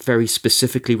or very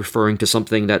specifically referring to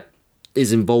something that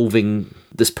is involving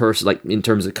this person, like in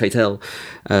terms of Keitel,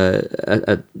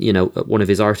 one of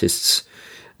his artists'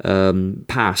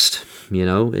 past.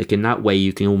 Like in that way,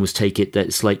 you can almost take it that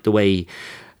it's like the way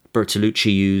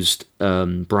Bertolucci used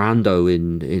Brando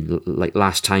in like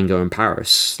Last Tango in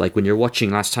Paris. Like when you're watching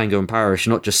Last Tango in Paris,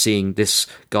 you're not just seeing this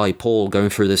guy Paul going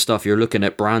through this stuff. You're looking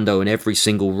at Brando, and every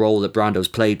single role that Brando's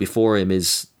played before him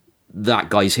is that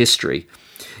guy's history.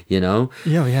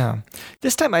 Yeah.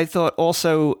 This time I thought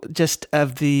also just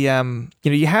of the,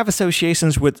 you have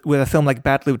associations with a film like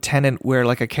Bad Lieutenant where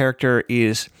like a character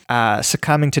is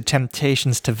succumbing to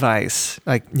temptations to vice,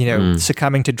 like,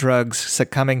 succumbing to drugs,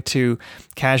 succumbing to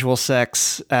casual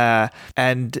sex,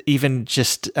 and even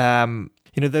just,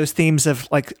 those themes of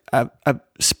like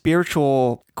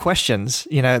spiritual questions,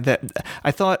 that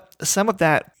I thought some of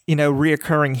that,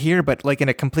 reoccurring here, but like in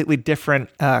a completely different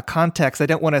context. I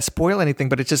don't want to spoil anything,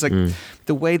 but it's just like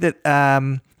the way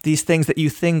that these things that you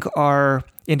think are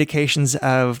indications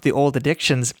of the old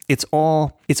addictions, it's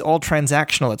all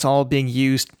transactional. It's all being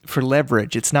used for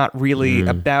leverage. It's not really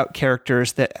about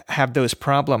characters that have those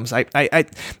problems. I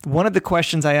one of the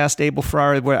questions I asked Abel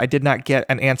Ferrara, where I did not get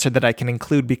an answer that I can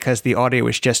include because the audio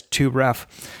is just too rough,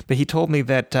 but he told me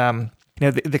that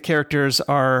the characters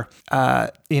are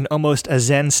in almost a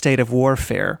Zen state of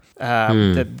warfare,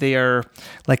 that they are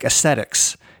like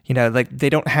ascetics, like they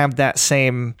don't have that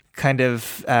same kind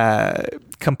of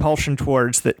compulsion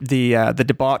towards the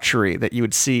debauchery that you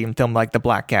would see in film like The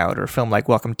Blackout or film like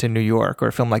Welcome to New York or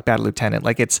a film like Bad Lieutenant.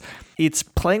 Like it's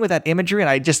playing with that imagery, and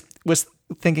I just was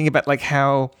thinking about like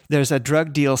how there's a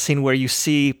drug deal scene where you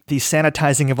see the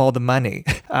sanitizing of all the money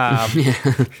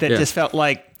just felt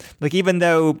like even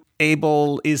though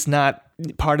Abel is not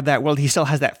part of that world, he still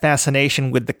has that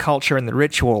fascination with the culture and the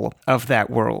ritual of that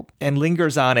world and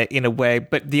lingers on it in a way.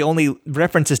 But the only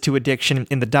references to addiction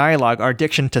in the dialogue are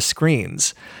addiction to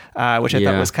screens, which I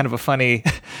thought was kind of a funny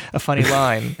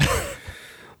line.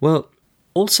 Well,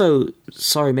 also,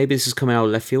 sorry, maybe this is coming out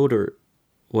of left field or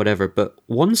whatever, but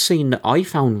one scene that I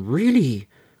found really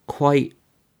quite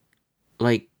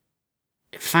like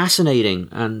fascinating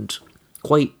and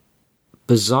quite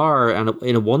bizarre and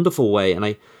in a wonderful way, and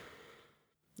it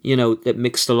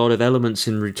mixed a lot of elements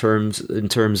in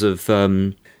terms of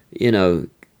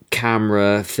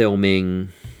camera, filming,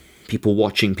 people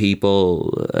watching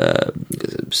people,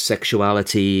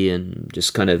 sexuality, and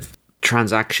just kind of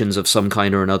transactions of some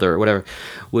kind or another, or whatever,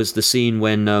 was the scene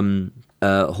when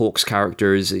Hawke's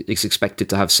character is expected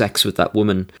to have sex with that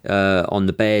woman on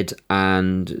the bed,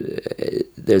 and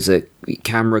there's a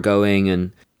camera going,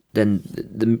 and then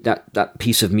that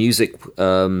piece of music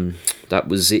that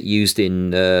was used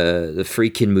in the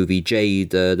Friedkin movie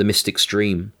Jade, The Mystic's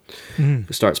Dream,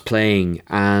 starts playing,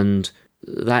 and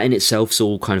that in itself is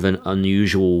all kind of an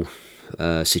unusual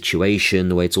situation,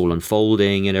 the way it's all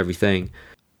unfolding and everything.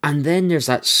 And then there's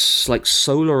that like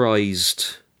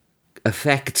solarized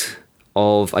effect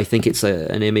of, I think it's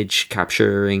an image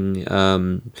capturing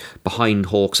behind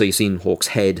Hawke, so you've seen Hawke's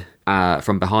head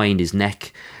from behind his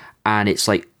neck, and it's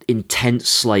like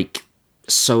intense like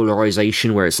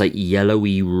solarization where it's like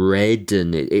yellowy red,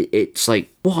 and it's like,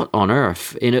 what on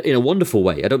earth, in a wonderful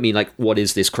way. I don't mean like, what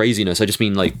is this craziness, I just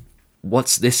mean like,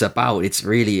 what's this about? It's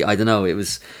really, I don't know, it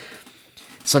was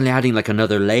suddenly adding like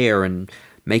another layer and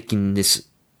making this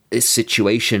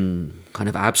situation kind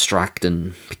of abstract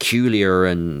and peculiar,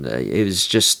 and it was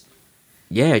just,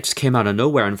 it just came out of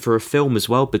nowhere. And for a film as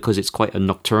well, because it's quite a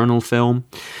nocturnal film,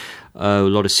 a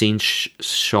lot of scenes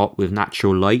shot with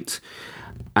natural light,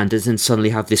 and then suddenly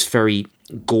have this very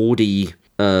gaudy,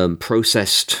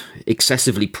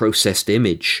 excessively processed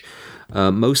image.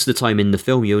 Most of the time in the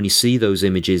film, you only see those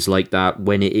images like that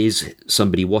when it is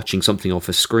somebody watching something off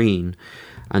a screen,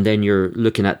 and then you're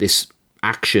looking at this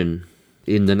action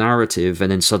in the narrative,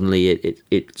 and then suddenly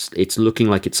it's looking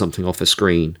like it's something off a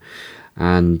screen.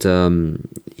 And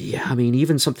I mean,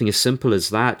 even something as simple as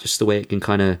that, just the way it can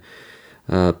kind of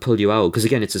pull you out, because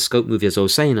again, it's a scope movie, as I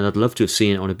was saying, and I'd love to have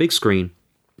seen it on a big screen,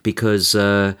 because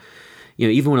even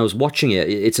when I was watching it,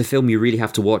 it's a film you really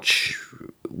have to watch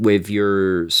with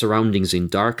your surroundings in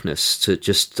darkness to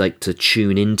just like to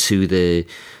tune into the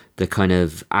kind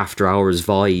of after hours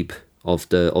vibe of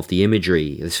the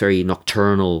imagery, this very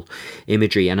nocturnal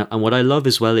imagery. And what I love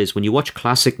as well is when you watch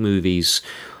classic movies,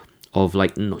 of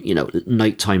like, you know,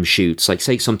 nighttime shoots, like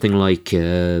say something like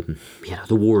The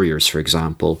Warriors, for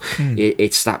example.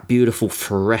 It's that beautiful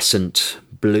fluorescent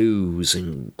blues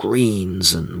and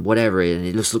greens and whatever, and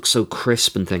it just looks so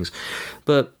crisp and things.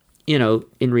 But, you know,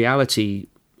 in reality,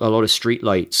 a lot of street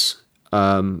lights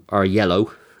are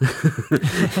yellow.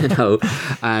 You know,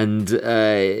 and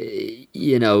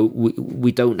you know,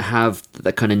 we don't have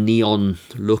that kind of neon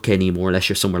look anymore, unless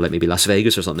you're somewhere like maybe Las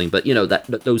Vegas or something. But you know,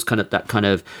 that kind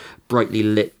of brightly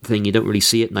lit thing, you don't really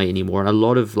see at night anymore. And a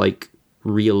lot of like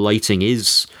real lighting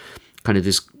is kind of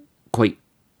this quite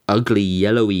ugly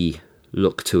yellowy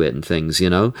look to it and things,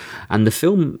 you know. And the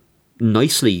film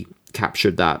nicely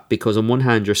captured that, because on one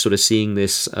hand you're sort of seeing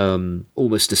this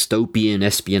almost dystopian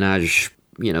espionage,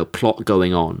 you know, plot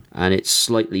going on, and it's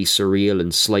slightly surreal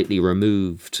and slightly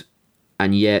removed,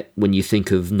 and yet when you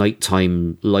think of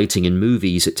nighttime lighting in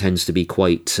movies, it tends to be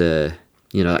quite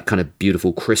you know, that kind of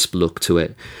beautiful crisp look to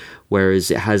it, whereas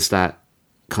it has that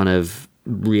kind of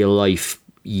real life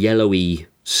yellowy,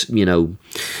 you know,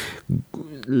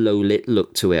 low lit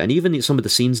look to it. And even some of the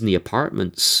scenes in the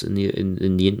apartments in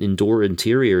the indoor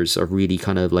interiors are really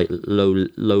kind of like low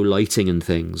lighting and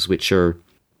things, which are,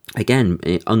 again,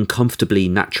 uncomfortably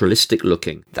naturalistic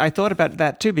looking. I thought about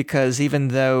that too, because even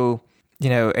though, you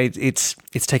know, it's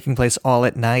taking place all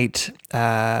at night,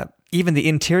 even the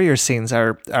interior scenes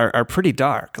are pretty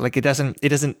dark. Like it isn't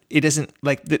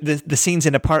like the scenes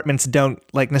in apartments don't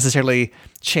like necessarily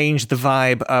change the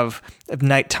vibe of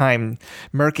nighttime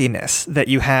murkiness that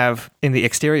you have in the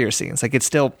exterior scenes. Like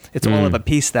it's all of a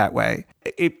piece that way.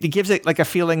 It gives it like a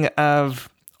feeling of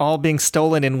all being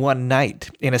stolen in one night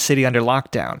in a city under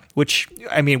lockdown, which,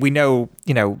 I mean, we know,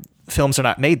 you know, films are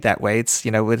not made that way. It's,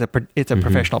 you know, it's a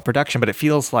professional production, but it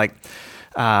feels like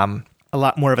a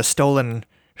lot more of a stolen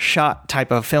shot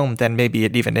type of film than maybe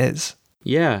it even is.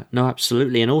 Yeah, no,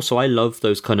 absolutely. And also I love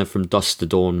those kind of from dusk to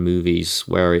dawn movies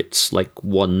where it's like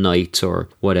one night or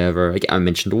whatever. I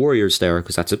mentioned The Warriors there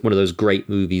because that's one of those great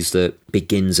movies that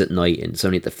begins at night and it's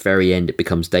only at the very end it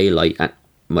becomes daylight,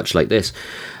 much like this.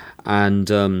 And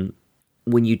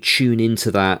when you tune into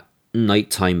that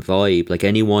nighttime vibe, like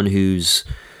anyone who's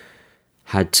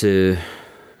had to,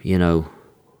 you know,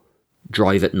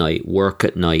 drive at night, work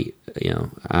at night, you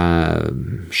know,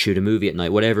 shoot a movie at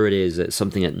night, whatever it is, it's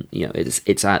something at, you know,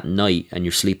 it's at night and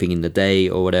you're sleeping in the day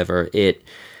or whatever.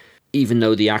 Even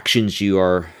though the actions you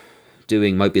are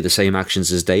doing might be the same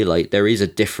actions as daylight, there is a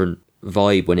different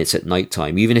vibe when it's at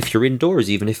nighttime. Even if you're indoors,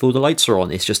 even if all the lights are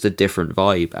on, it's just a different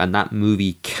vibe, and that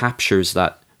movie captures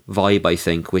that vibe, I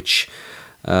think, which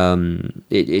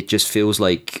it just feels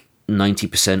like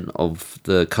 90% of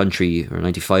the country or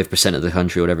 95% of the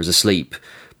country or whatever is asleep,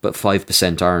 but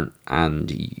 5% aren't,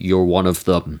 and you're one of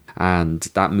them. And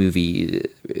that movie,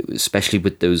 especially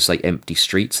with those like empty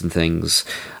streets and things,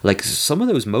 like some of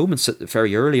those moments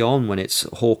very early on when it's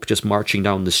Hawk just marching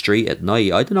down the street at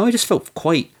night, I don't know, I just felt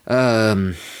quite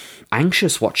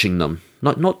anxious watching them.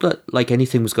 Not that like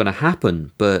anything was going to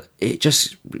happen, but it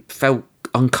just felt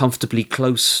uncomfortably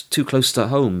too close to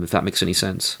home, if that makes any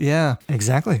sense. Yeah,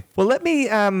 exactly. Well, let me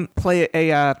play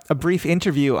a brief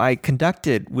interview I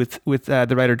conducted with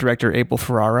the writer-director Abel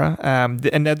Ferrara. And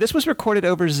this was recorded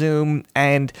over Zoom,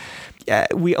 and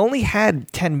we only had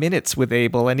 10 minutes with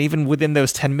Abel, and even within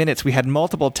those 10 minutes, we had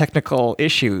multiple technical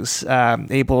issues.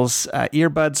 Abel's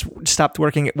earbuds stopped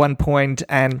working at one point,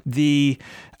 and the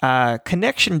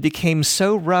connection became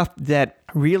so rough that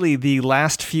really the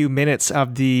last few minutes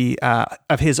of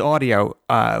his audio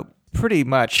pretty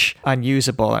much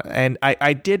unusable. And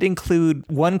I did include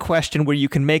one question where you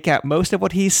can make out most of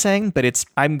what he's saying, but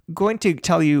I'm going to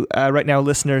tell you right now,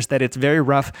 listeners, that it's very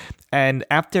rough. And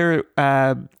after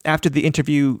the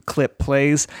interview clip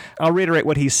plays, I'll reiterate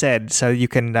what he said so you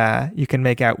can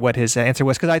make out what his answer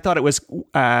was, because I thought it was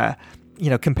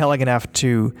compelling enough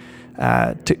to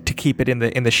keep it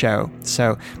in the show.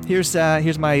 So here's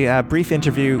my brief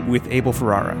interview with Abel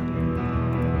Ferrara.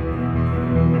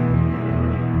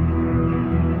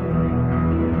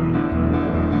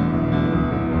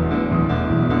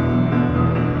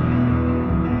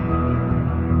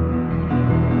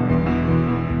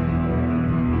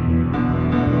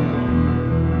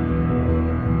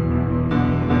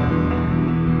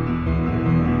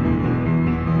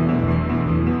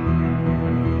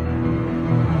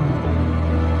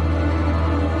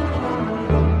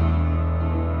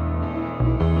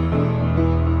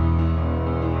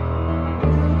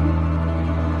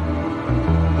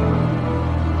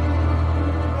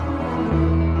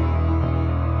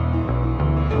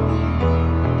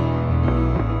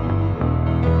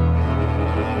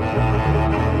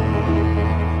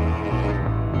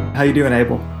 How you doing,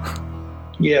 Abel?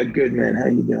 Yeah, good, man. How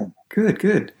you doing? Good,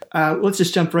 good. Let's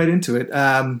just jump right into it.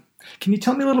 Can you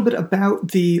tell me a little bit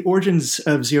about the origins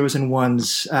of Zeros and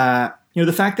Ones?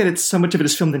 The fact that it's so much of it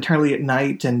is filmed entirely at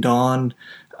night and dawn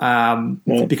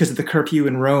because of the curfew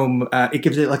in Rome, it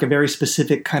gives it like a very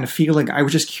specific kind of feeling. I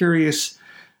was just curious,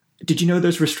 did you know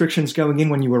those restrictions going in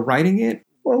when you were writing it?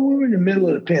 Well, we were in the middle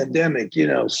of the pandemic,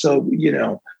 so,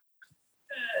 the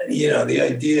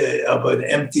idea of an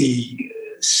empty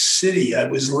city, I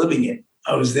was living in.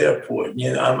 I was there for it.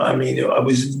 I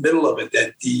was in the middle of it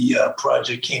that the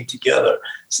project came together.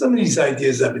 Some of these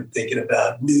ideas I've been thinking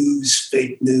about: news,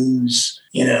 fake news,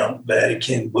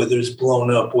 Vatican, whether it's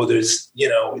blown up, whether it's,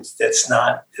 it's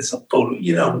a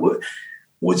photo,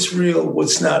 what's real,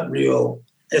 what's not real,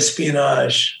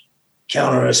 espionage,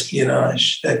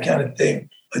 counter-espionage, that kind of thing.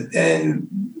 But then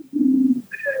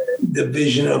the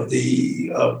vision of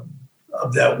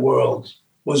of that world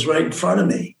was right in front of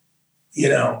me,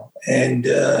 and,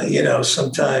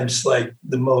 sometimes like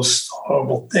the most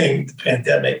horrible thing, the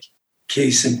pandemic,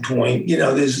 case in point,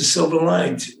 there's a silver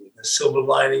lining to it. The silver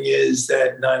lining is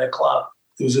that 9 o'clock,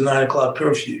 there was a 9 o'clock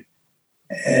curfew,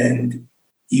 and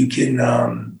you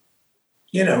can,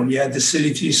 you had the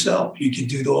city to yourself. You could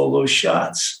do all those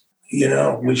shots,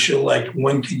 which are like,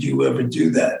 when could you ever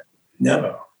do that?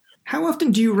 Never. How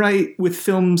often do you write with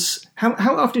films? How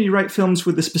often do you write films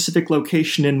with a specific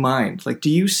location in mind? Like, do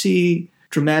you see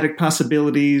dramatic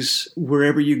possibilities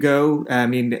wherever you go? I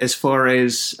mean, as far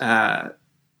as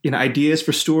ideas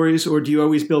for stories, or do you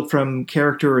always build from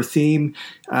character or theme?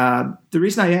 The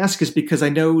reason I ask is because I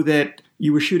know that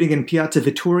you were shooting in Piazza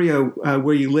Vittorio,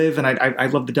 where you live, and I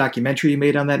love the documentary you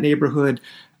made on that neighborhood.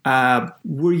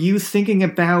 Were you thinking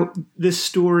about this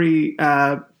story?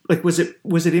 Was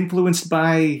it influenced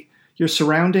by your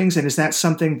surroundings, and is that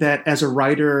something that, as a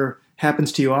writer,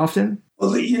 happens to you often?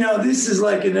 Well, this is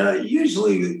like,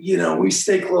 usually, we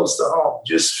stay close to home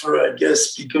just for, I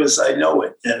guess, because I know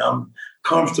it and I'm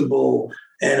comfortable,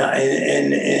 and I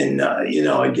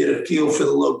get a feel for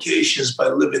the locations by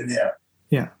living there.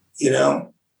 Yeah. We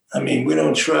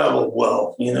don't travel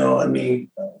well,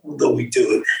 although we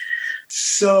do it.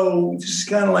 So it's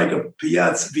kind of like a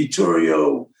Piazza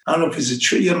Vittorio. I don't know if it's a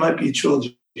tree. It might be a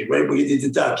trilogy, right? We did the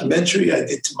documentary. I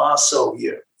did Tommaso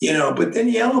here, But then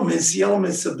the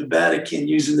elements of the Vatican,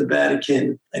 using the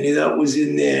Vatican, I knew that was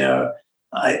in there.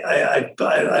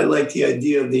 I like the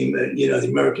idea of the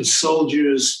American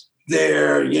soldiers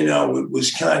there. It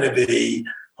was kind of a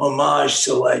homage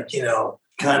to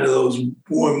kind of those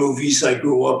war movies I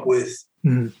grew up with,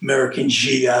 American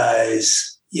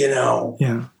GIs.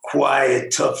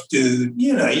 Quiet, tough dude.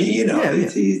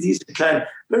 These are kind of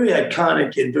very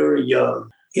iconic and very,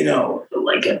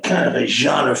 like a kind of a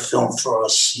genre film for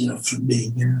us, for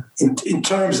me, in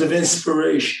terms of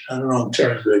inspiration. I don't know, in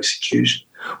terms of execution.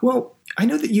 Well, I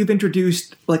know that you've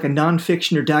introduced like a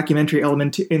nonfiction or documentary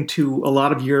element into a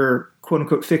lot of your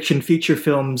quote-unquote fiction feature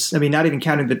films. I mean, not even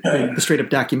counting the straight-up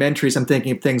documentaries. I'm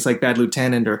thinking of things like Bad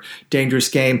Lieutenant or Dangerous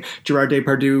Game, Gerard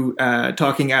Depardieu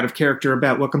talking out of character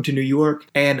about Welcome to New York.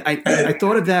 And I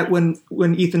thought of that when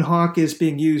Ethan Hawke is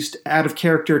being used out of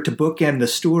character to bookend the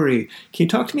story. Can you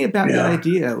talk to me about that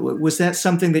idea? Was that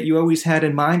something that you always had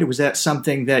in mind, or was that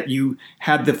something that you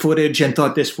had the footage and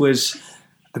thought this was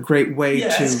a great way to...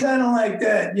 Yeah, it's kind of like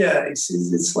that. Yeah,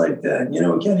 it's like that. We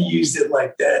kind of used it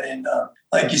like that. And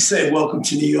like you say, Welcome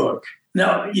to New York.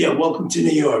 Now, Welcome to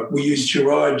New York. We used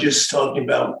Gerard just talking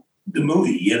about the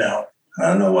movie, I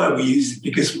don't know why we used it,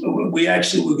 because we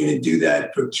actually were going to do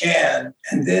that for Cannes.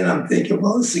 And then I'm thinking,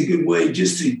 well, it's a good way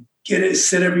just to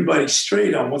set everybody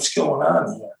straight on what's going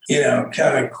on here.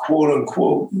 Kind of quote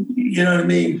unquote, you know what I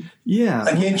mean? Yeah.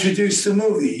 Like introduce the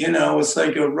movie, it's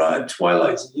like a Rod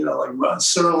Twilight, like Rod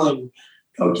Serling.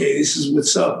 Okay, this is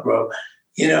what's up, bro.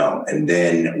 And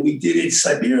then we did it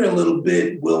Siberia a little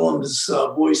bit. Willem's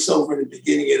voiceover in the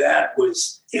beginning of that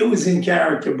was in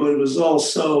character, but it was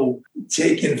also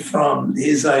taken from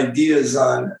his ideas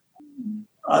on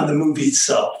the movie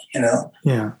itself,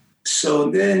 Yeah. So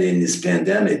then in this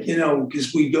pandemic,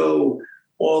 because we go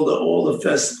all the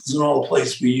festivals and all the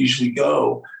places we usually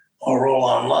go are all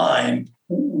online,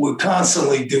 we're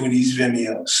constantly doing these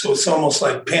Vimeos. So it's almost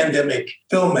like pandemic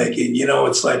filmmaking.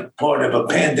 It's like part of a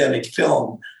pandemic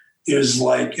film. There's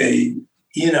like a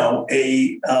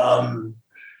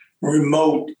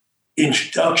remote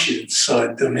introduction.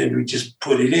 So then maybe we just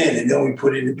put it in, and then we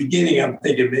put it in the beginning. I'm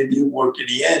thinking maybe it'll work at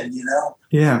the end,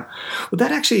 Yeah. Well,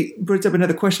 that actually brings up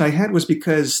another question I had, was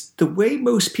because the way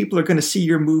most people are going to see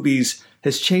your movies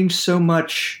has changed so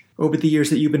much over the years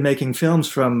that you've been making films,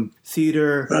 from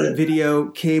theater, Right. video,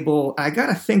 cable, I got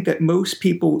to think that most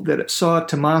people that saw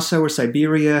Tommaso or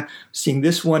Siberia, seeing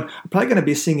this one, are probably going to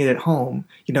be seeing it at home,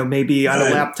 maybe on a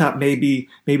Right. laptop, maybe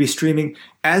streaming.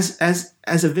 As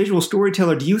a visual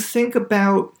storyteller, do you think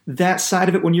about that side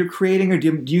of it when you're creating, or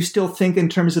do you still think in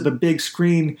terms of a big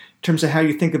screen, in terms of how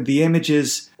you think of the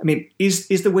images? I mean, is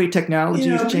the way technology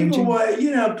is changing?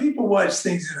 People watch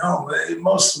things at home.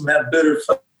 Most of them have better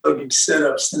fucking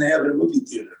setups than they have in a movie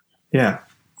theater. Yeah.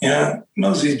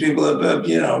 Most of these people have,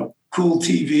 cool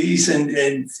TVs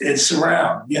and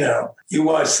surround. You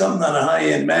watch something on a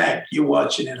high-end Mac, you're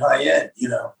watching it high-end,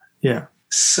 Yeah.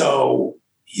 So,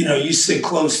 you sit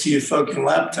close to your fucking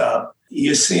laptop,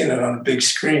 you're seeing it on a big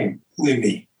screen, believe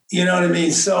me. You know what I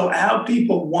mean? So how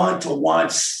people want to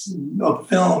watch a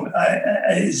film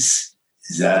is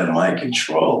out of my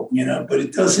control, but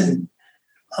it doesn't,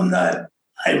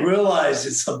 I realize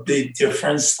it's a big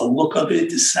difference, the look of it,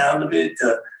 the sound of it,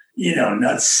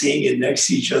 not seeing it next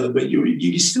to each other, but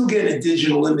you still get a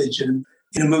digital image in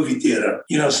a movie theater.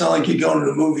 It's not like you're going to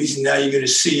the movies and now you're going to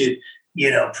see it,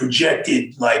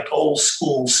 projected like old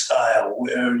school style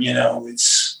where,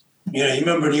 it's, you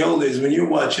remember in the old days when you're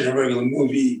watching a regular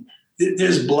movie,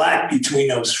 there's black between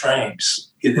those frames.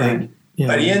 You think? Right. Yeah.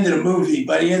 By the end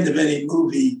of any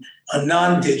movie, a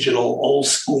non-digital old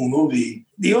school movie,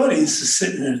 the audience is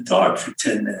sitting in the dark for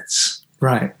 10 minutes.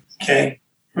 Right. Okay.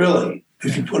 Really.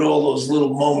 If you put all those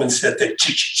little moments that the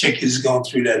chick is going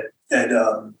through that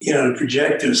the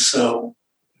projector. So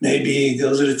maybe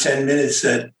those are the 10 minutes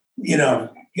that, you know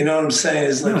what I'm saying?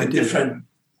 Is like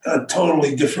a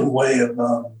totally different way of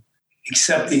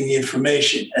accepting the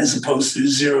information as opposed to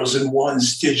zeros and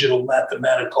ones, digital,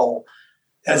 mathematical,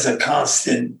 as a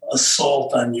constant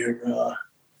assault on your, on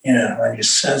your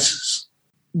senses.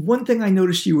 One thing I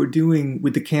noticed you were doing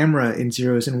with the camera in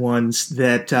Zeros and Ones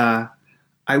that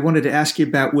I wanted to ask you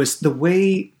about was the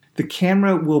way the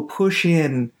camera will push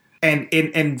in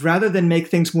and rather than make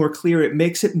things more clear, it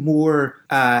makes it more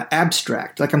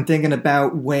abstract. Like I'm thinking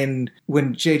about when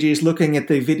JJ is looking at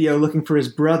the video, looking for his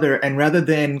brother, and rather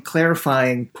than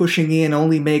clarifying, pushing in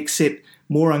only makes it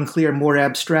more unclear, more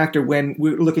abstract. Or when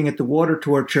we're looking at the water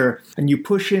torture, and you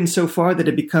push in so far that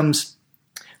it becomes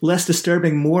less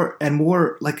disturbing, more and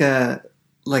more like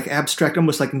abstract,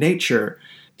 almost like nature.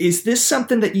 Is this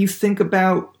something that you think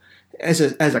about as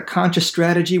a conscious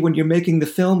strategy when you're making the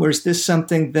film, or is this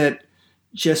something that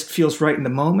just feels right in the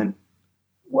moment?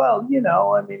 Well,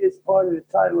 it's part of the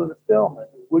title of the film. I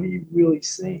mean, what are you really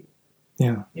seeing?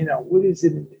 Yeah. What is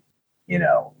it?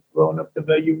 Blowing up the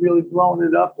bed. You really blowing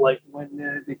it up, like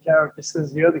when the character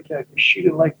says the other character shoot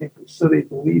it like they so they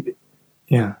believe it.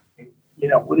 Yeah.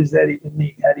 What does that even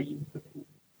mean? How do you,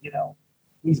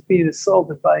 he's being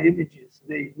assaulted by images.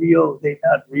 They real, they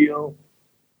not real.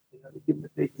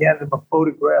 They hand him a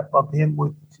photograph of him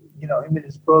with, him and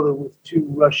his brother with two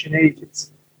Russian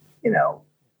agents.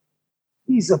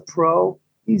 He's a pro.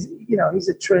 He's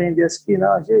a trained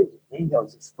espionage agent. He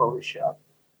knows it's Photoshop.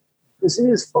 Because it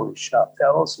is Photoshop. That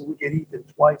also we get Ethan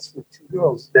twice with two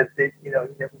girls that they, he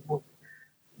never moved.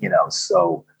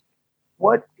 So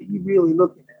what are you really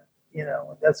looking at?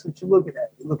 And that's what you're looking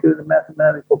at. You look at a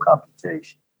mathematical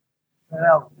computation, an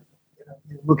algorithm.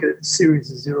 You look at a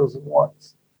series of zeros and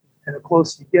ones. And the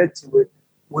closer you get to it,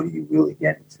 what are you really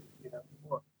getting to?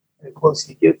 More. And the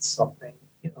closer you get to something,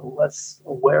 less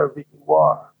aware of it you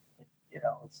are.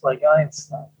 It's like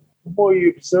Einstein. The more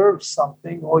you observe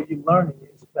something, all you're learning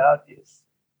is about is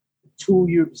the tool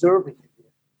you're observing it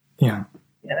with. Yeah.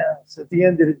 So at the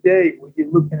end of the day, what you're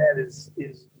looking at is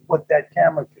what that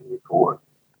camera can record.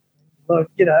 You're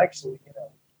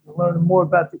learning more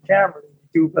about the camera than you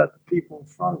do about the people in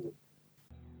front of it.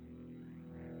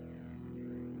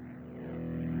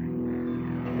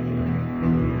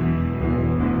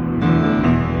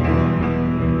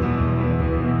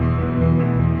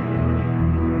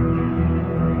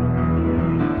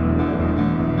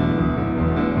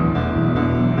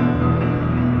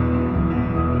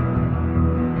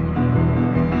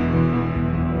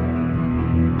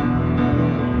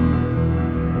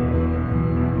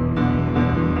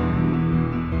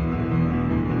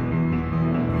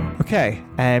 Okay,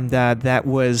 and that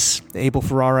was Abel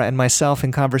Ferrara and myself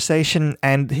in conversation,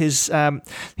 and his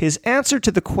answer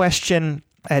to the question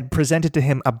I had presented to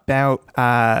him about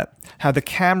how the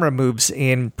camera moves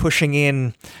in, pushing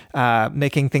in,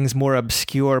 making things more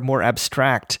obscure, more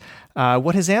abstract.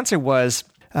 What his answer was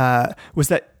that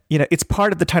it's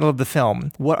part of the title of the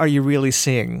film. What are you really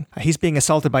seeing? He's being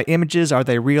assaulted by images. Are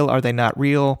they real? Are they not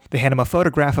real? They hand him a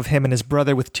photograph of him and his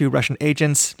brother with 2 Russian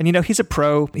agents. And, he's a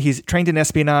pro. He's trained in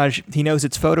espionage. He knows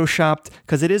it's photoshopped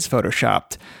because it is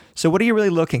photoshopped. So what are you really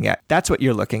looking at? That's what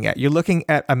you're looking at. You're looking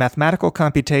at a mathematical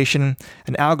computation,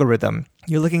 an algorithm.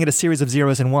 You're looking at a series of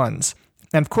zeros and ones.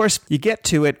 And of course, you get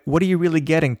to it, what are you really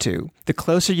getting to? The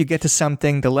closer you get to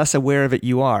something, the less aware of it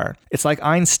you are. It's like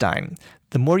Einstein.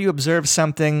 The more you observe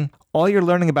something, all you're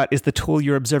learning about is the tool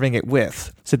you're observing it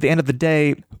with. So at the end of the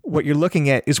day, what you're looking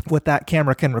at is what that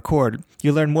camera can record.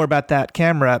 You learn more about that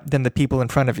camera than the people in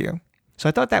front of you. So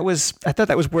I thought that was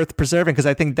worth preserving because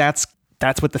I think that's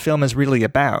what the film is really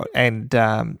about. And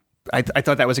I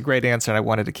thought that was a great answer, and I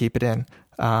wanted to keep it in.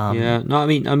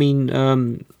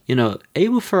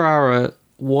 Abel Ferrara,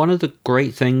 one of the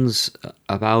great things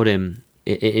about him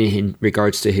in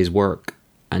regards to his work,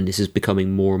 and this is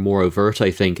becoming more and more overt, I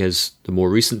think, as the more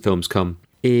recent films come,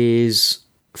 is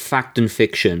fact and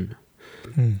fiction.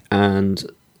 And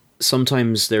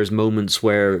sometimes there's moments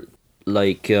where,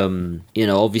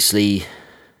 obviously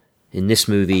in this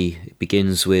movie, it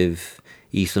begins with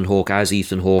Ethan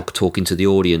Hawke talking to the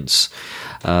audience.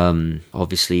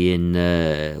 Obviously in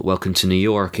Welcome to New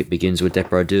York, it begins with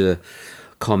Depardieu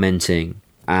commenting.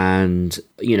 And,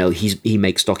 he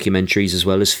makes documentaries as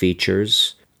well as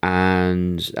features.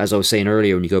 And as I was saying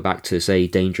earlier, when you go back to, say,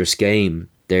 Dangerous Game,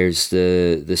 there's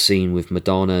the scene with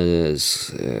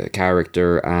Madonna's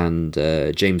character and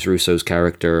James Russo's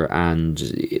character, and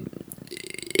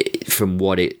from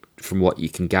what you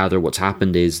can gather, what's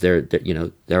happened is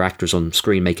they're actors on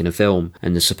screen making a film,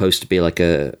 and there's supposed to be like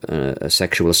a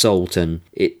sexual assault, and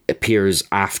it appears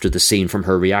after the scene from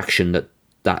her reaction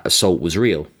that assault was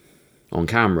real on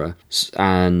camera.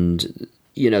 And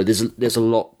there's a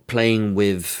lot playing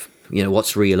with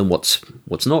what's real and what's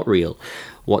not real,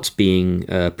 what's being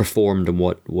performed and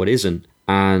what isn't,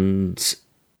 and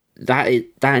that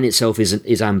in itself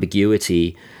is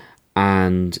ambiguity.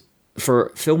 And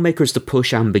for filmmakers to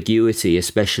push ambiguity,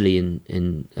 especially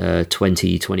in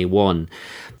 2021,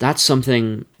 that's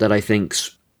something that I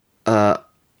think's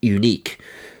unique.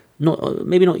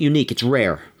 Maybe not unique. It's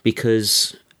rare,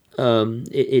 because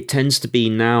it tends to be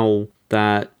now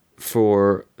that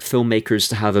for filmmakers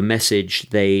to have a message,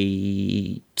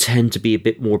 they tend to be a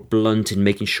bit more blunt in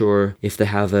making sure if they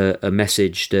have a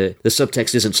message that the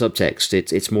subtext isn't subtext.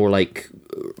 It's more like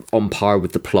on par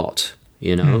with the plot,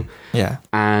 Yeah.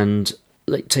 And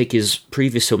take his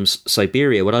previous film,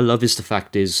 Siberia. What I love is the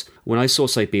fact is, when I saw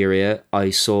Siberia,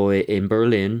 I saw it in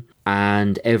Berlin,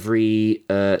 and every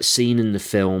scene in the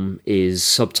film is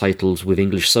subtitled with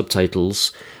English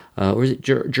subtitles. Or is it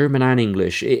German and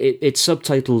English? It's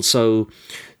subtitled so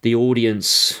the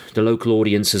audience, the local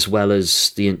audience, as well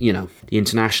as the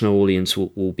international audience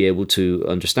will be able to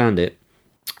understand it.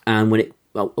 And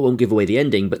I won't give away the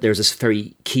ending, but there's this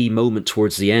very key moment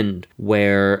towards the end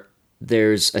where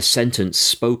there's a sentence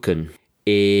spoken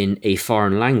in a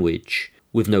foreign language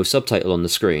with no subtitle on the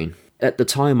screen. At the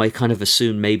time, I kind of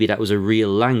assumed maybe that was a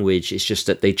real language. It's just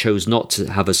that they chose not to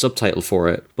have a subtitle for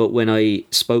it. But when I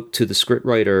spoke to the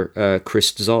scriptwriter,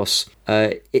 Chris Zoss,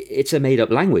 it's a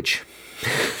made-up language.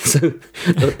 So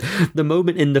the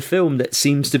moment in the film that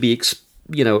seems to be,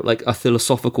 like a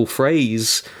philosophical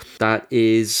phrase that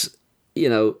is,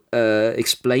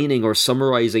 explaining or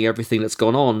summarizing everything that's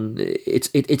gone on,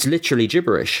 it's literally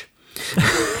gibberish.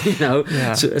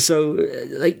 Yeah. So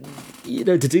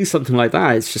to do something like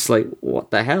that, it's just like,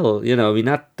 what the hell?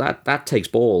 That takes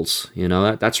balls.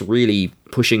 That's really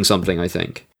pushing something, I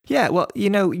think. Yeah, well,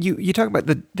 you talk about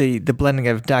the blending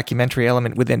of documentary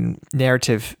element within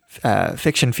narrative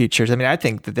fiction features. I mean, I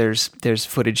think that there's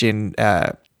footage in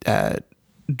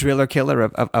Driller Killer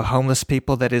of homeless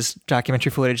people that is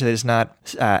documentary footage that is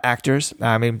not actors.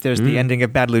 I mean, there's the ending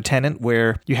of Bad Lieutenant,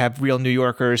 where you have real New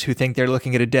Yorkers who think they're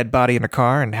looking at a dead body in a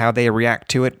car, and how they react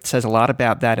to it says a lot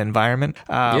about that environment.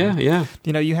 Yeah.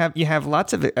 You have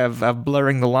lots of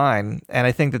blurring the line, and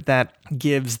I think that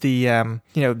gives the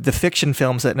the fiction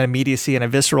films an immediacy and a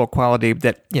visceral quality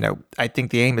that I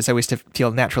think the aim is always to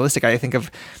feel naturalistic. I think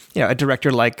of a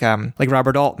director like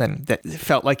Robert Altman, that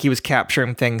felt like he was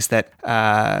capturing things that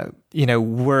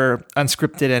were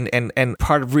unscripted and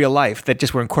part of real life that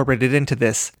just were incorporated into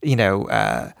this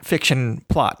fiction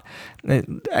plot.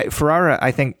 Ferrara,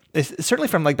 I think, certainly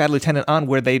from like Bad Lieutenant on,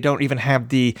 where they don't even have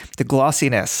the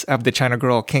glossiness of the China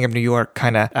Girl, King of New York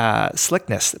kind of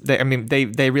slickness.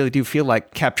 They really do feel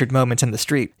like captured moments in the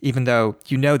street, even though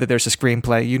that there's a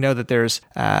screenplay, that there's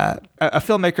a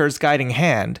filmmaker's guiding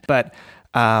hand, but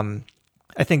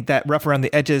I think that rough around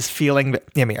the edges feeling,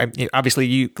 obviously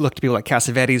you look to people like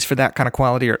Cassavetes for that kind of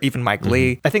quality, or even Mike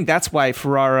Leigh. I think that's why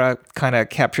Ferrara kind of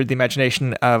captured the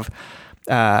imagination of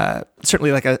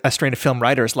certainly like a strain of film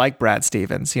writers like Brad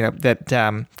Stevens,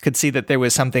 that could see that there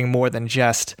was something more than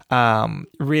just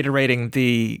reiterating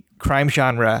the crime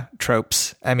genre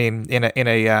tropes. I mean, in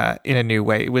a new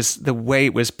way. It was the way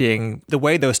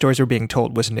those stories were being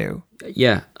told was new.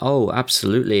 Yeah. Oh,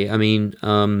 absolutely. I mean,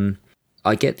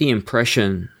 I get the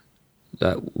impression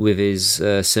that with his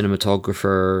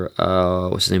cinematographer,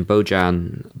 what's his name,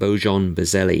 Bojan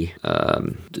Bazelli,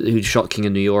 who shot King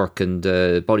of New York and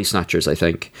Body Snatchers, I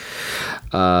think.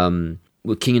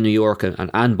 With King of New York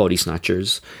and Body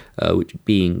Snatchers, which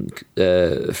being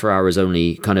Ferrara's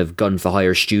only kind of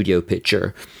gun-for-hire studio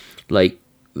picture, like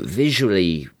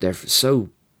visually, they're so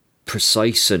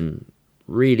precise and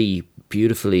really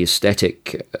beautifully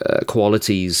aesthetic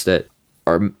qualities that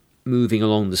are moving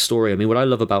along the story. I mean, what I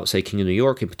love about, say, King of New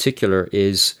York in particular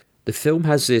is the film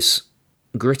has this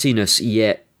grittiness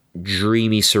yet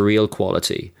dreamy, surreal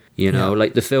quality.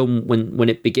 Like the film, when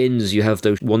it begins, you have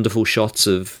those wonderful shots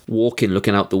of Walken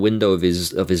looking out the window of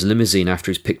his limousine after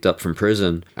he's picked up from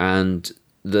prison, and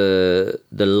the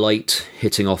light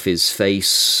hitting off his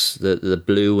face, the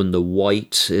blue and the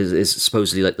white is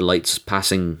supposedly like the lights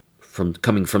coming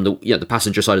from the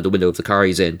passenger side of the window of the car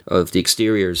he's in, of the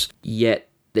exteriors. Yet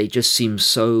they just seem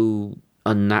so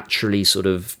unnaturally sort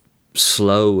of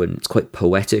slow, and it's quite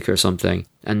poetic or something.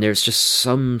 And there's just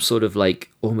some sort of like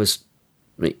almost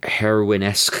like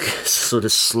heroine-esque sort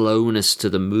of slowness to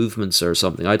the movements or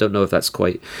something. I don't know if that's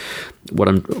quite what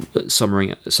I'm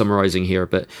summarizing here,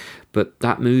 but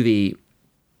that movie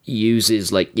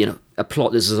uses like, a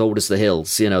plot that's as old as the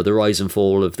hills, the rise and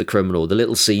fall of the criminal, the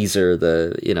Little Caesar,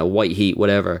 the, White Heat,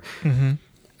 whatever. Mm-hmm.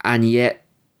 And yet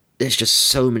there's just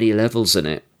so many levels in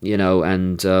it,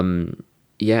 and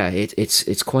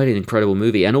it's quite an incredible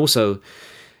movie. And also,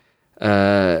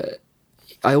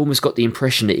 I almost got the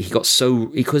impression that he got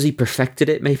because he perfected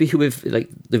it, maybe with like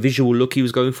the visual look he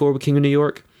was going for with King of New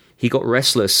York, he got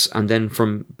restless, and then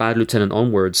from Bad Lieutenant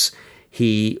onwards,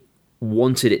 he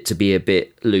wanted it to be a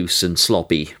bit loose and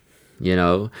sloppy,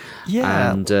 Yeah.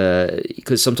 And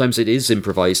because sometimes it is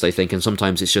improvised, I think, and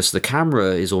sometimes it's just the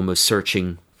camera is almost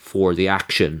searching for the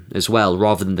action as well,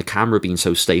 rather than the camera being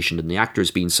so stationed and the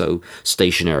actors being so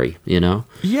stationary,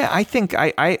 Yeah, I think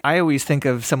I always think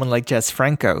of someone like Jess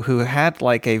Franco, who had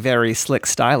like a very slick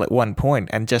style at one point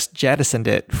and just jettisoned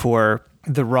it for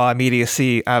the raw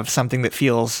immediacy of something that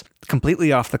feels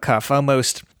completely off the cuff,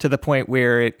 almost to the point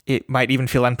where it might even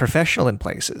feel unprofessional in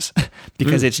places,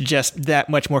 because it's just that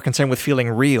much more concerned with feeling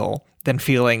real than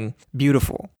feeling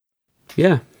beautiful.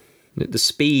 Yeah. The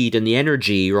speed and the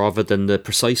energy rather than the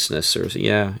preciseness.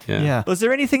 Yeah. Was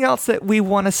there anything else that we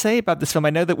want to say about this film? I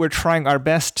know that we're trying our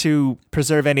best to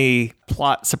preserve any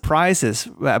plot surprises,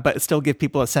 but still give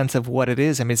people a sense of what it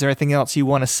is. I mean, is there anything else you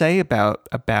want to say about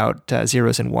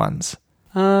Zeros and Ones?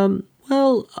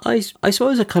 Well, I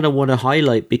suppose I kind of want to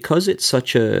highlight, because it's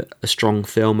such a strong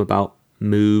film about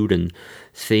mood and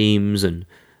themes and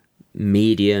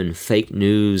media and fake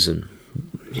news and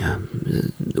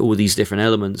all these different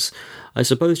elements. I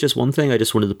suppose just one thing I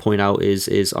just wanted to point out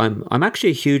is I'm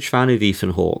actually a huge fan of Ethan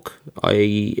Hawke.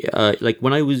 I like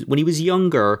when he was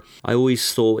younger, I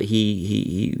always thought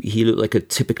he looked like a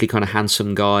typically kind of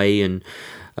handsome guy, and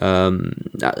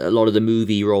a lot of the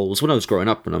movie roles when I was growing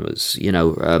up, when I was in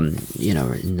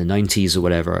the 90s or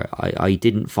whatever, I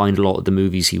didn't find a lot of the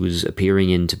movies he was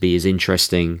appearing in to be as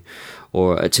interesting,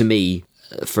 or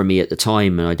for me at the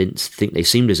time, and I didn't think they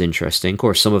seemed as interesting. Of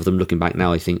course, some of them, looking back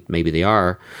now, I think maybe they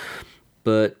are.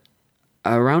 But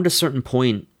around a certain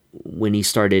point, when he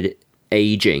started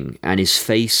aging and his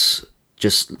face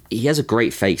he has a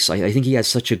great face. I think he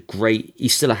has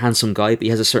he's still a handsome guy, but he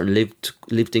has a certain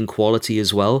lived in quality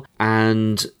as well.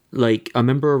 And like, I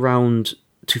remember around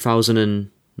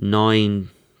 2009,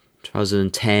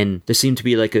 2010, there seemed to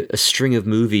be like a string of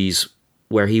movies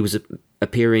where he was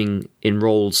appearing in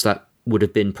roles that would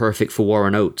have been perfect for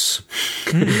Warren Oates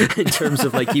in terms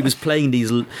of like he was playing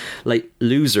these like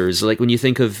losers. Like when you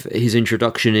think of his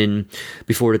introduction in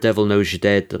Before the Devil Knows You're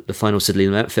Dead, the final Sidney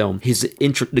Lumet film,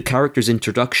 the character's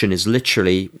introduction is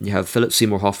literally, you have Philip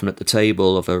Seymour Hoffman at the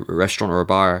table of a restaurant or a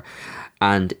bar,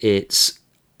 and it's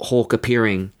Hawke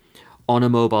appearing on a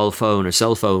mobile phone or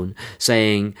cell phone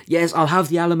saying, "Yes, I'll have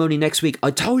the alimony next week.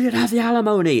 I told you to have the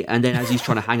alimony." And then as he's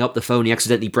trying to hang up the phone, he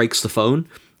accidentally breaks the phone.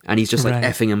 And he's just like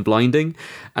effing and blinding,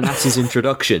 and that's his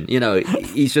introduction.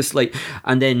 He's just like,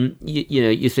 and then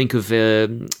you think of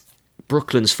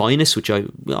Brooklyn's Finest, which I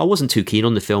wasn't too keen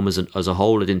on the film as a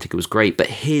whole. I didn't think it was great, but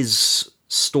his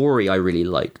story I really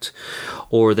liked.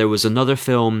 Or there was another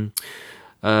film,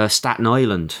 Staten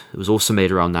Island. It was also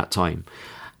made around that time.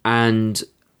 And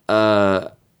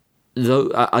though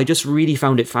I just really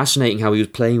found it fascinating how he was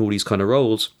playing all these kind of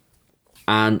roles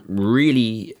and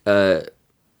really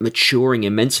maturing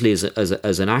immensely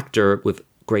as an actor with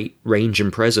great range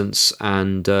and presence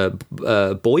and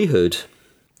Boyhood.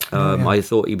 I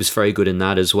thought he was very good in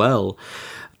that as well.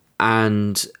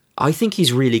 And I think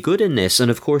he's really good in this.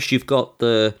 And of course, you've got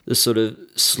the sort of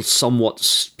somewhat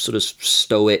sort of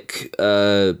stoic,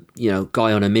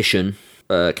 guy on a mission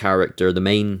character, the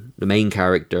main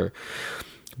character.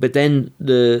 But then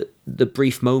the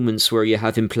brief moments where you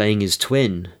have him playing his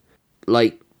twin,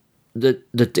 like the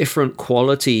different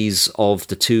qualities of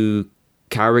the two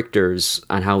characters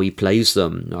and how he plays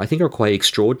them, I think are quite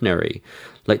extraordinary.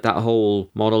 Like that whole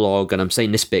monologue, and I'm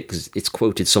saying this bit because it's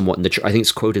quoted somewhat in I think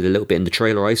it's quoted a little bit in the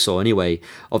trailer I saw anyway,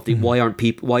 of the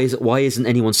why isn't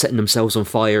anyone setting themselves on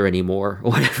fire anymore,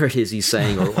 or whatever it is he's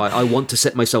saying, or I want to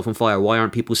set myself on fire, why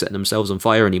aren't people setting themselves on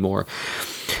fire anymore?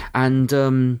 And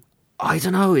I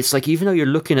don't know, it's like even though you're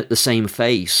looking at the same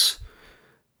face,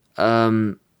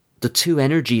 the two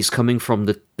energies coming from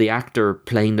the actor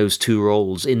playing those two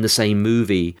roles in the same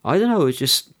movie, I don't know, it's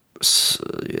just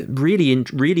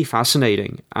really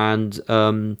fascinating. And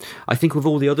I think with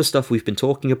all the other stuff we've been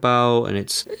talking about, and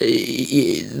it's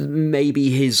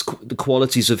maybe the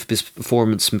qualities of his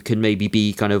performance can maybe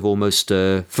be kind of almost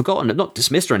forgotten, not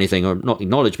dismissed or anything, or not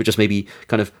acknowledged, but just maybe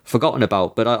kind of forgotten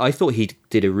about. But I thought he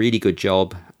did a really good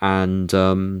job. And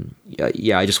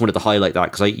I just wanted to highlight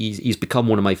that because he's become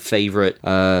one of my favorite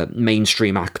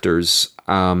mainstream actors.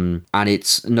 And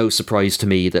it's no surprise to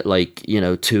me that, like,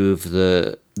 two of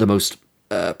the most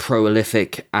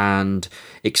prolific and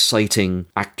exciting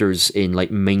actors in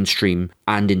like mainstream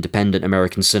and independent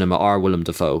American cinema are Willem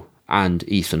Dafoe and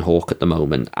Ethan Hawke at the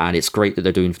moment. And it's great that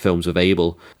they're doing films with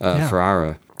Abel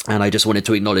Ferrara. And I just wanted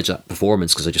to acknowledge that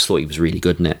performance because I just thought he was really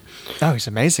good in it. Oh, he's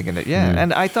amazing in it, yeah.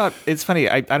 And I thought, it's funny,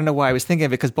 I don't know why I was thinking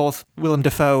of it, because both Willem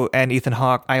Dafoe and Ethan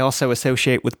Hawke I also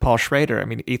associate with Paul Schrader. I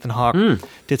mean, Ethan Hawke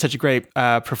did such a great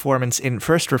performance in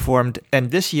First Reformed,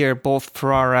 and this year both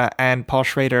Ferrara and Paul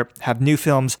Schrader have new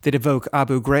films that evoke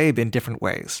Abu Ghraib in different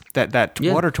ways, that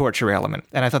water torture element.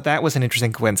 And I thought that was an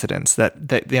interesting coincidence, that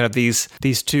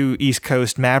these two East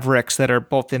Coast mavericks that are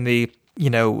both in the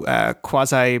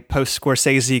quasi post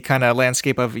Scorsese kind of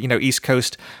landscape of, East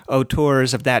Coast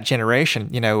auteurs of that generation.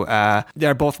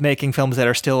 They're both making films that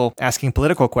are still asking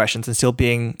political questions and still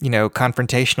being,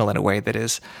 confrontational in a way that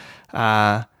is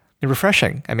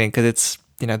refreshing. I mean, because it's,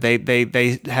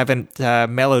 they haven't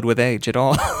mellowed with age at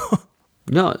all.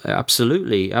 No,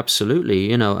 absolutely. And,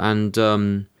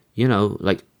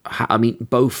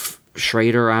 both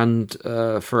Schrader and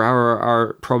Ferrara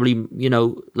are probably,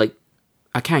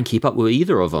 I can't keep up with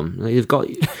either of them. They've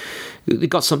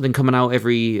got something coming out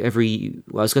every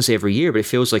well, I was going to say every year, but it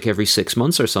feels like every 6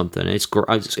 months or something. It's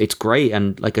great.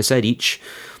 And like I said, each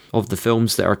of the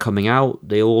films that are coming out,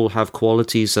 they all have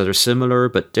qualities that are similar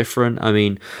but different. I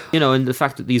mean, and the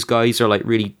fact that these guys are like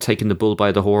really taking the bull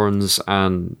by the horns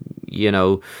and,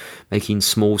 making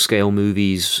small scale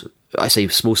movies. I say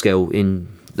small scale in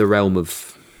the realm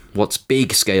of what's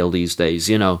big scale these days,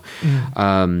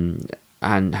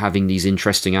 and having these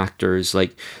interesting actors.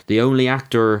 Like the only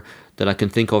actor that I can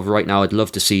think of right now I'd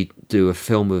love to see do a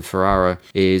film with Ferrara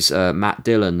is Matt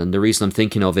Dillon. And the reason I'm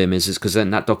thinking of him is because in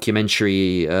that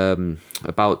documentary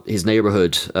about his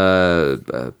neighborhood,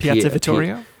 Piazza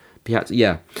Vittorio?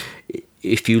 Yeah.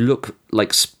 If you look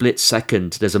like split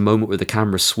second, there's a moment where the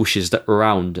camera swooshes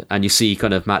around and you see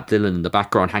kind of Matt Dillon in the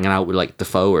background hanging out with like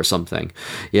Dafoe or something,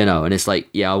 and it's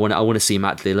like, I want to see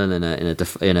Matt Dillon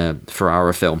in a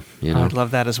Ferrara film. I would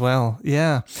love that as well.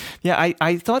 Yeah.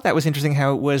 I thought that was interesting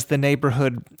how it was the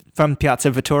neighborhood from Piazza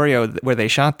Vittorio where they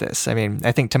shot this. I mean,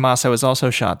 I think Tommaso was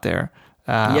also shot there.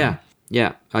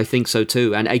 Yeah, I think so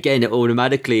too. And again, it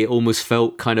automatically almost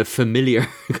felt kind of familiar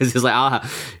because it's like,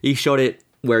 he shot it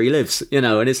where he lives,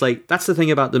 and it's like, that's the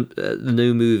thing about the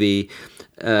new movie.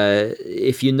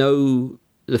 If you know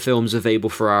the films of Abel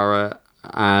Ferrara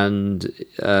and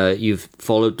you've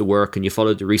followed the work and you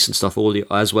followed the recent stuff,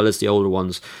 as well as the older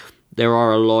ones, there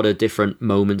are a lot of different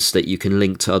moments that you can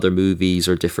link to other movies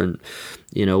or different,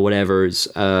 whatever's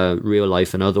real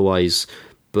life and otherwise.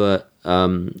 But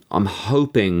I'm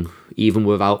hoping, even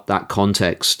without that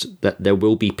context, that there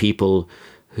will be people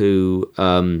who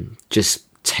just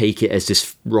take it as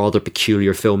this rather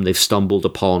peculiar film they've stumbled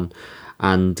upon,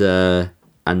 and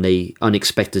they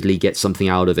unexpectedly get something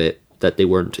out of it that they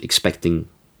weren't expecting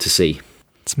to see.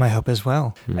 It's my hope as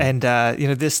well. And,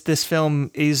 this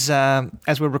film is,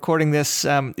 as we're recording this,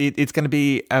 it's going to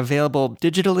be available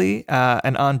digitally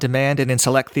and on demand and in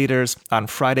select theaters on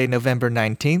Friday, November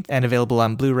 19th, and available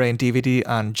on Blu-ray and DVD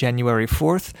on January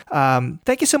 4th.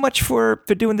 Thank you so much for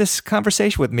doing this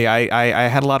conversation with me. I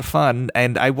had a lot of fun,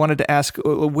 and I wanted to ask,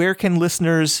 where can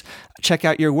listeners check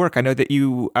out your work? I know that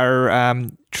you are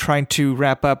trying to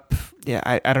wrap up,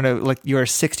 I don't know, like your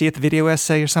 60th video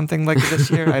essay or something like this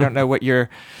year. I don't know what your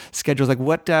schedule is like.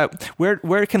 What,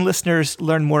 where can listeners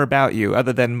learn more about you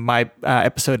other than my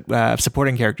episode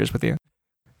supporting characters with you?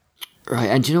 Right,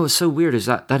 and you know what's so weird is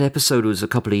that episode was a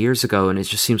couple of years ago, and it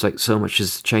just seems like so much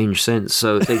has changed since.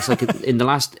 So it's like in the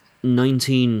last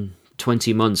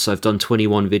 20 months, I've done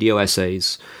 21 video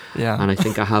essays. Yeah. And I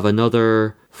think I have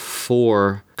another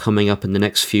 4 coming up in the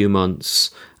next few months,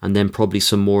 and then probably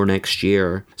some more next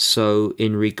year. So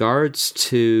in regards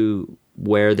to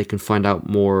where they can find out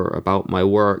more about my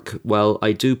work, well,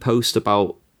 I do post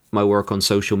about my work on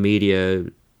social media.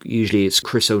 Usually it's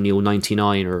Chris O'Neill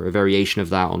 99 or a variation of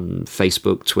that on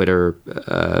Facebook, Twitter,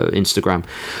 Instagram.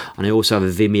 And I also have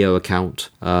a Vimeo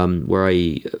account where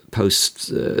I post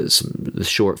the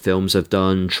short films I've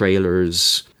done,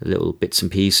 trailers, little bits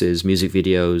and pieces, music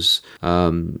videos.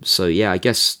 So yeah, I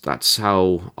guess that's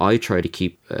how I try to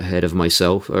keep ahead of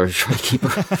myself, or try to keep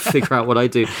figure out what I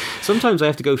do. Sometimes I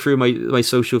have to go through my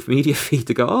social media feed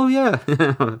to go, oh yeah,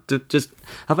 just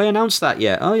have I announced that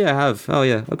yet? Oh yeah, I have. Oh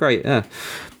yeah, oh great, yeah.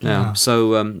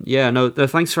 So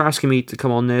thanks for asking me to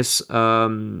come on this.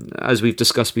 As we've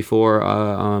discussed before,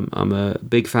 I'm a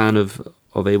big fan of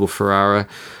Abel Ferrara.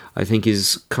 I think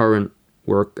his current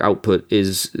work output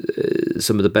is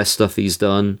some of the best stuff he's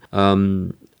done,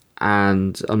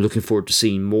 and I'm looking forward to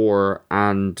seeing more.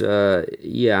 And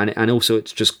and also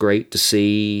it's just great to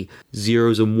see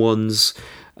Zeros and Ones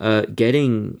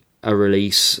getting a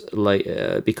release,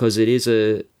 because it is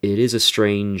a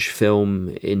strange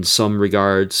film in some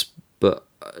regards, but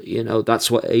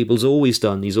that's what Abel's always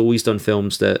done. He's always done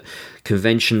films that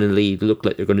conventionally look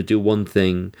like they're going to do one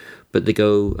thing, but they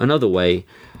go another way.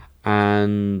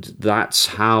 And that's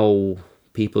how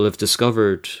people have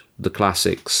discovered the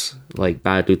classics like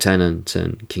Bad Lieutenant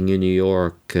and King of New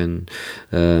York, and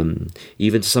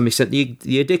even to some extent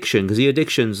the Addiction, because the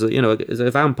Addiction's is a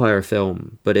vampire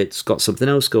film, but it's got something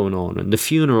else going on. And The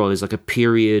Funeral is like a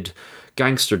period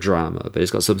gangster drama, but it's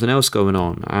got something else going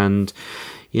on. And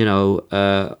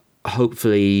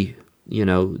hopefully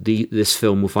this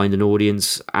film will find an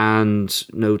audience, and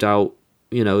no doubt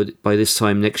by this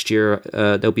time next year,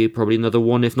 there'll be probably another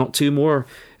one, if not 2 more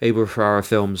Abel Ferrara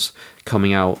films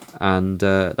coming out. And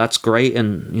that's great.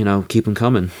 And, keep them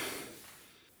coming.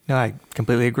 No, I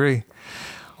completely agree.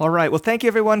 All right. Well, thank you,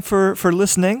 everyone, for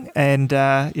listening. And,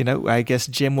 I guess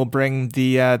Jim will bring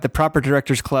the Proper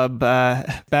Directors Club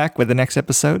back with the next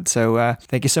episode. So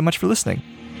thank you so much for listening.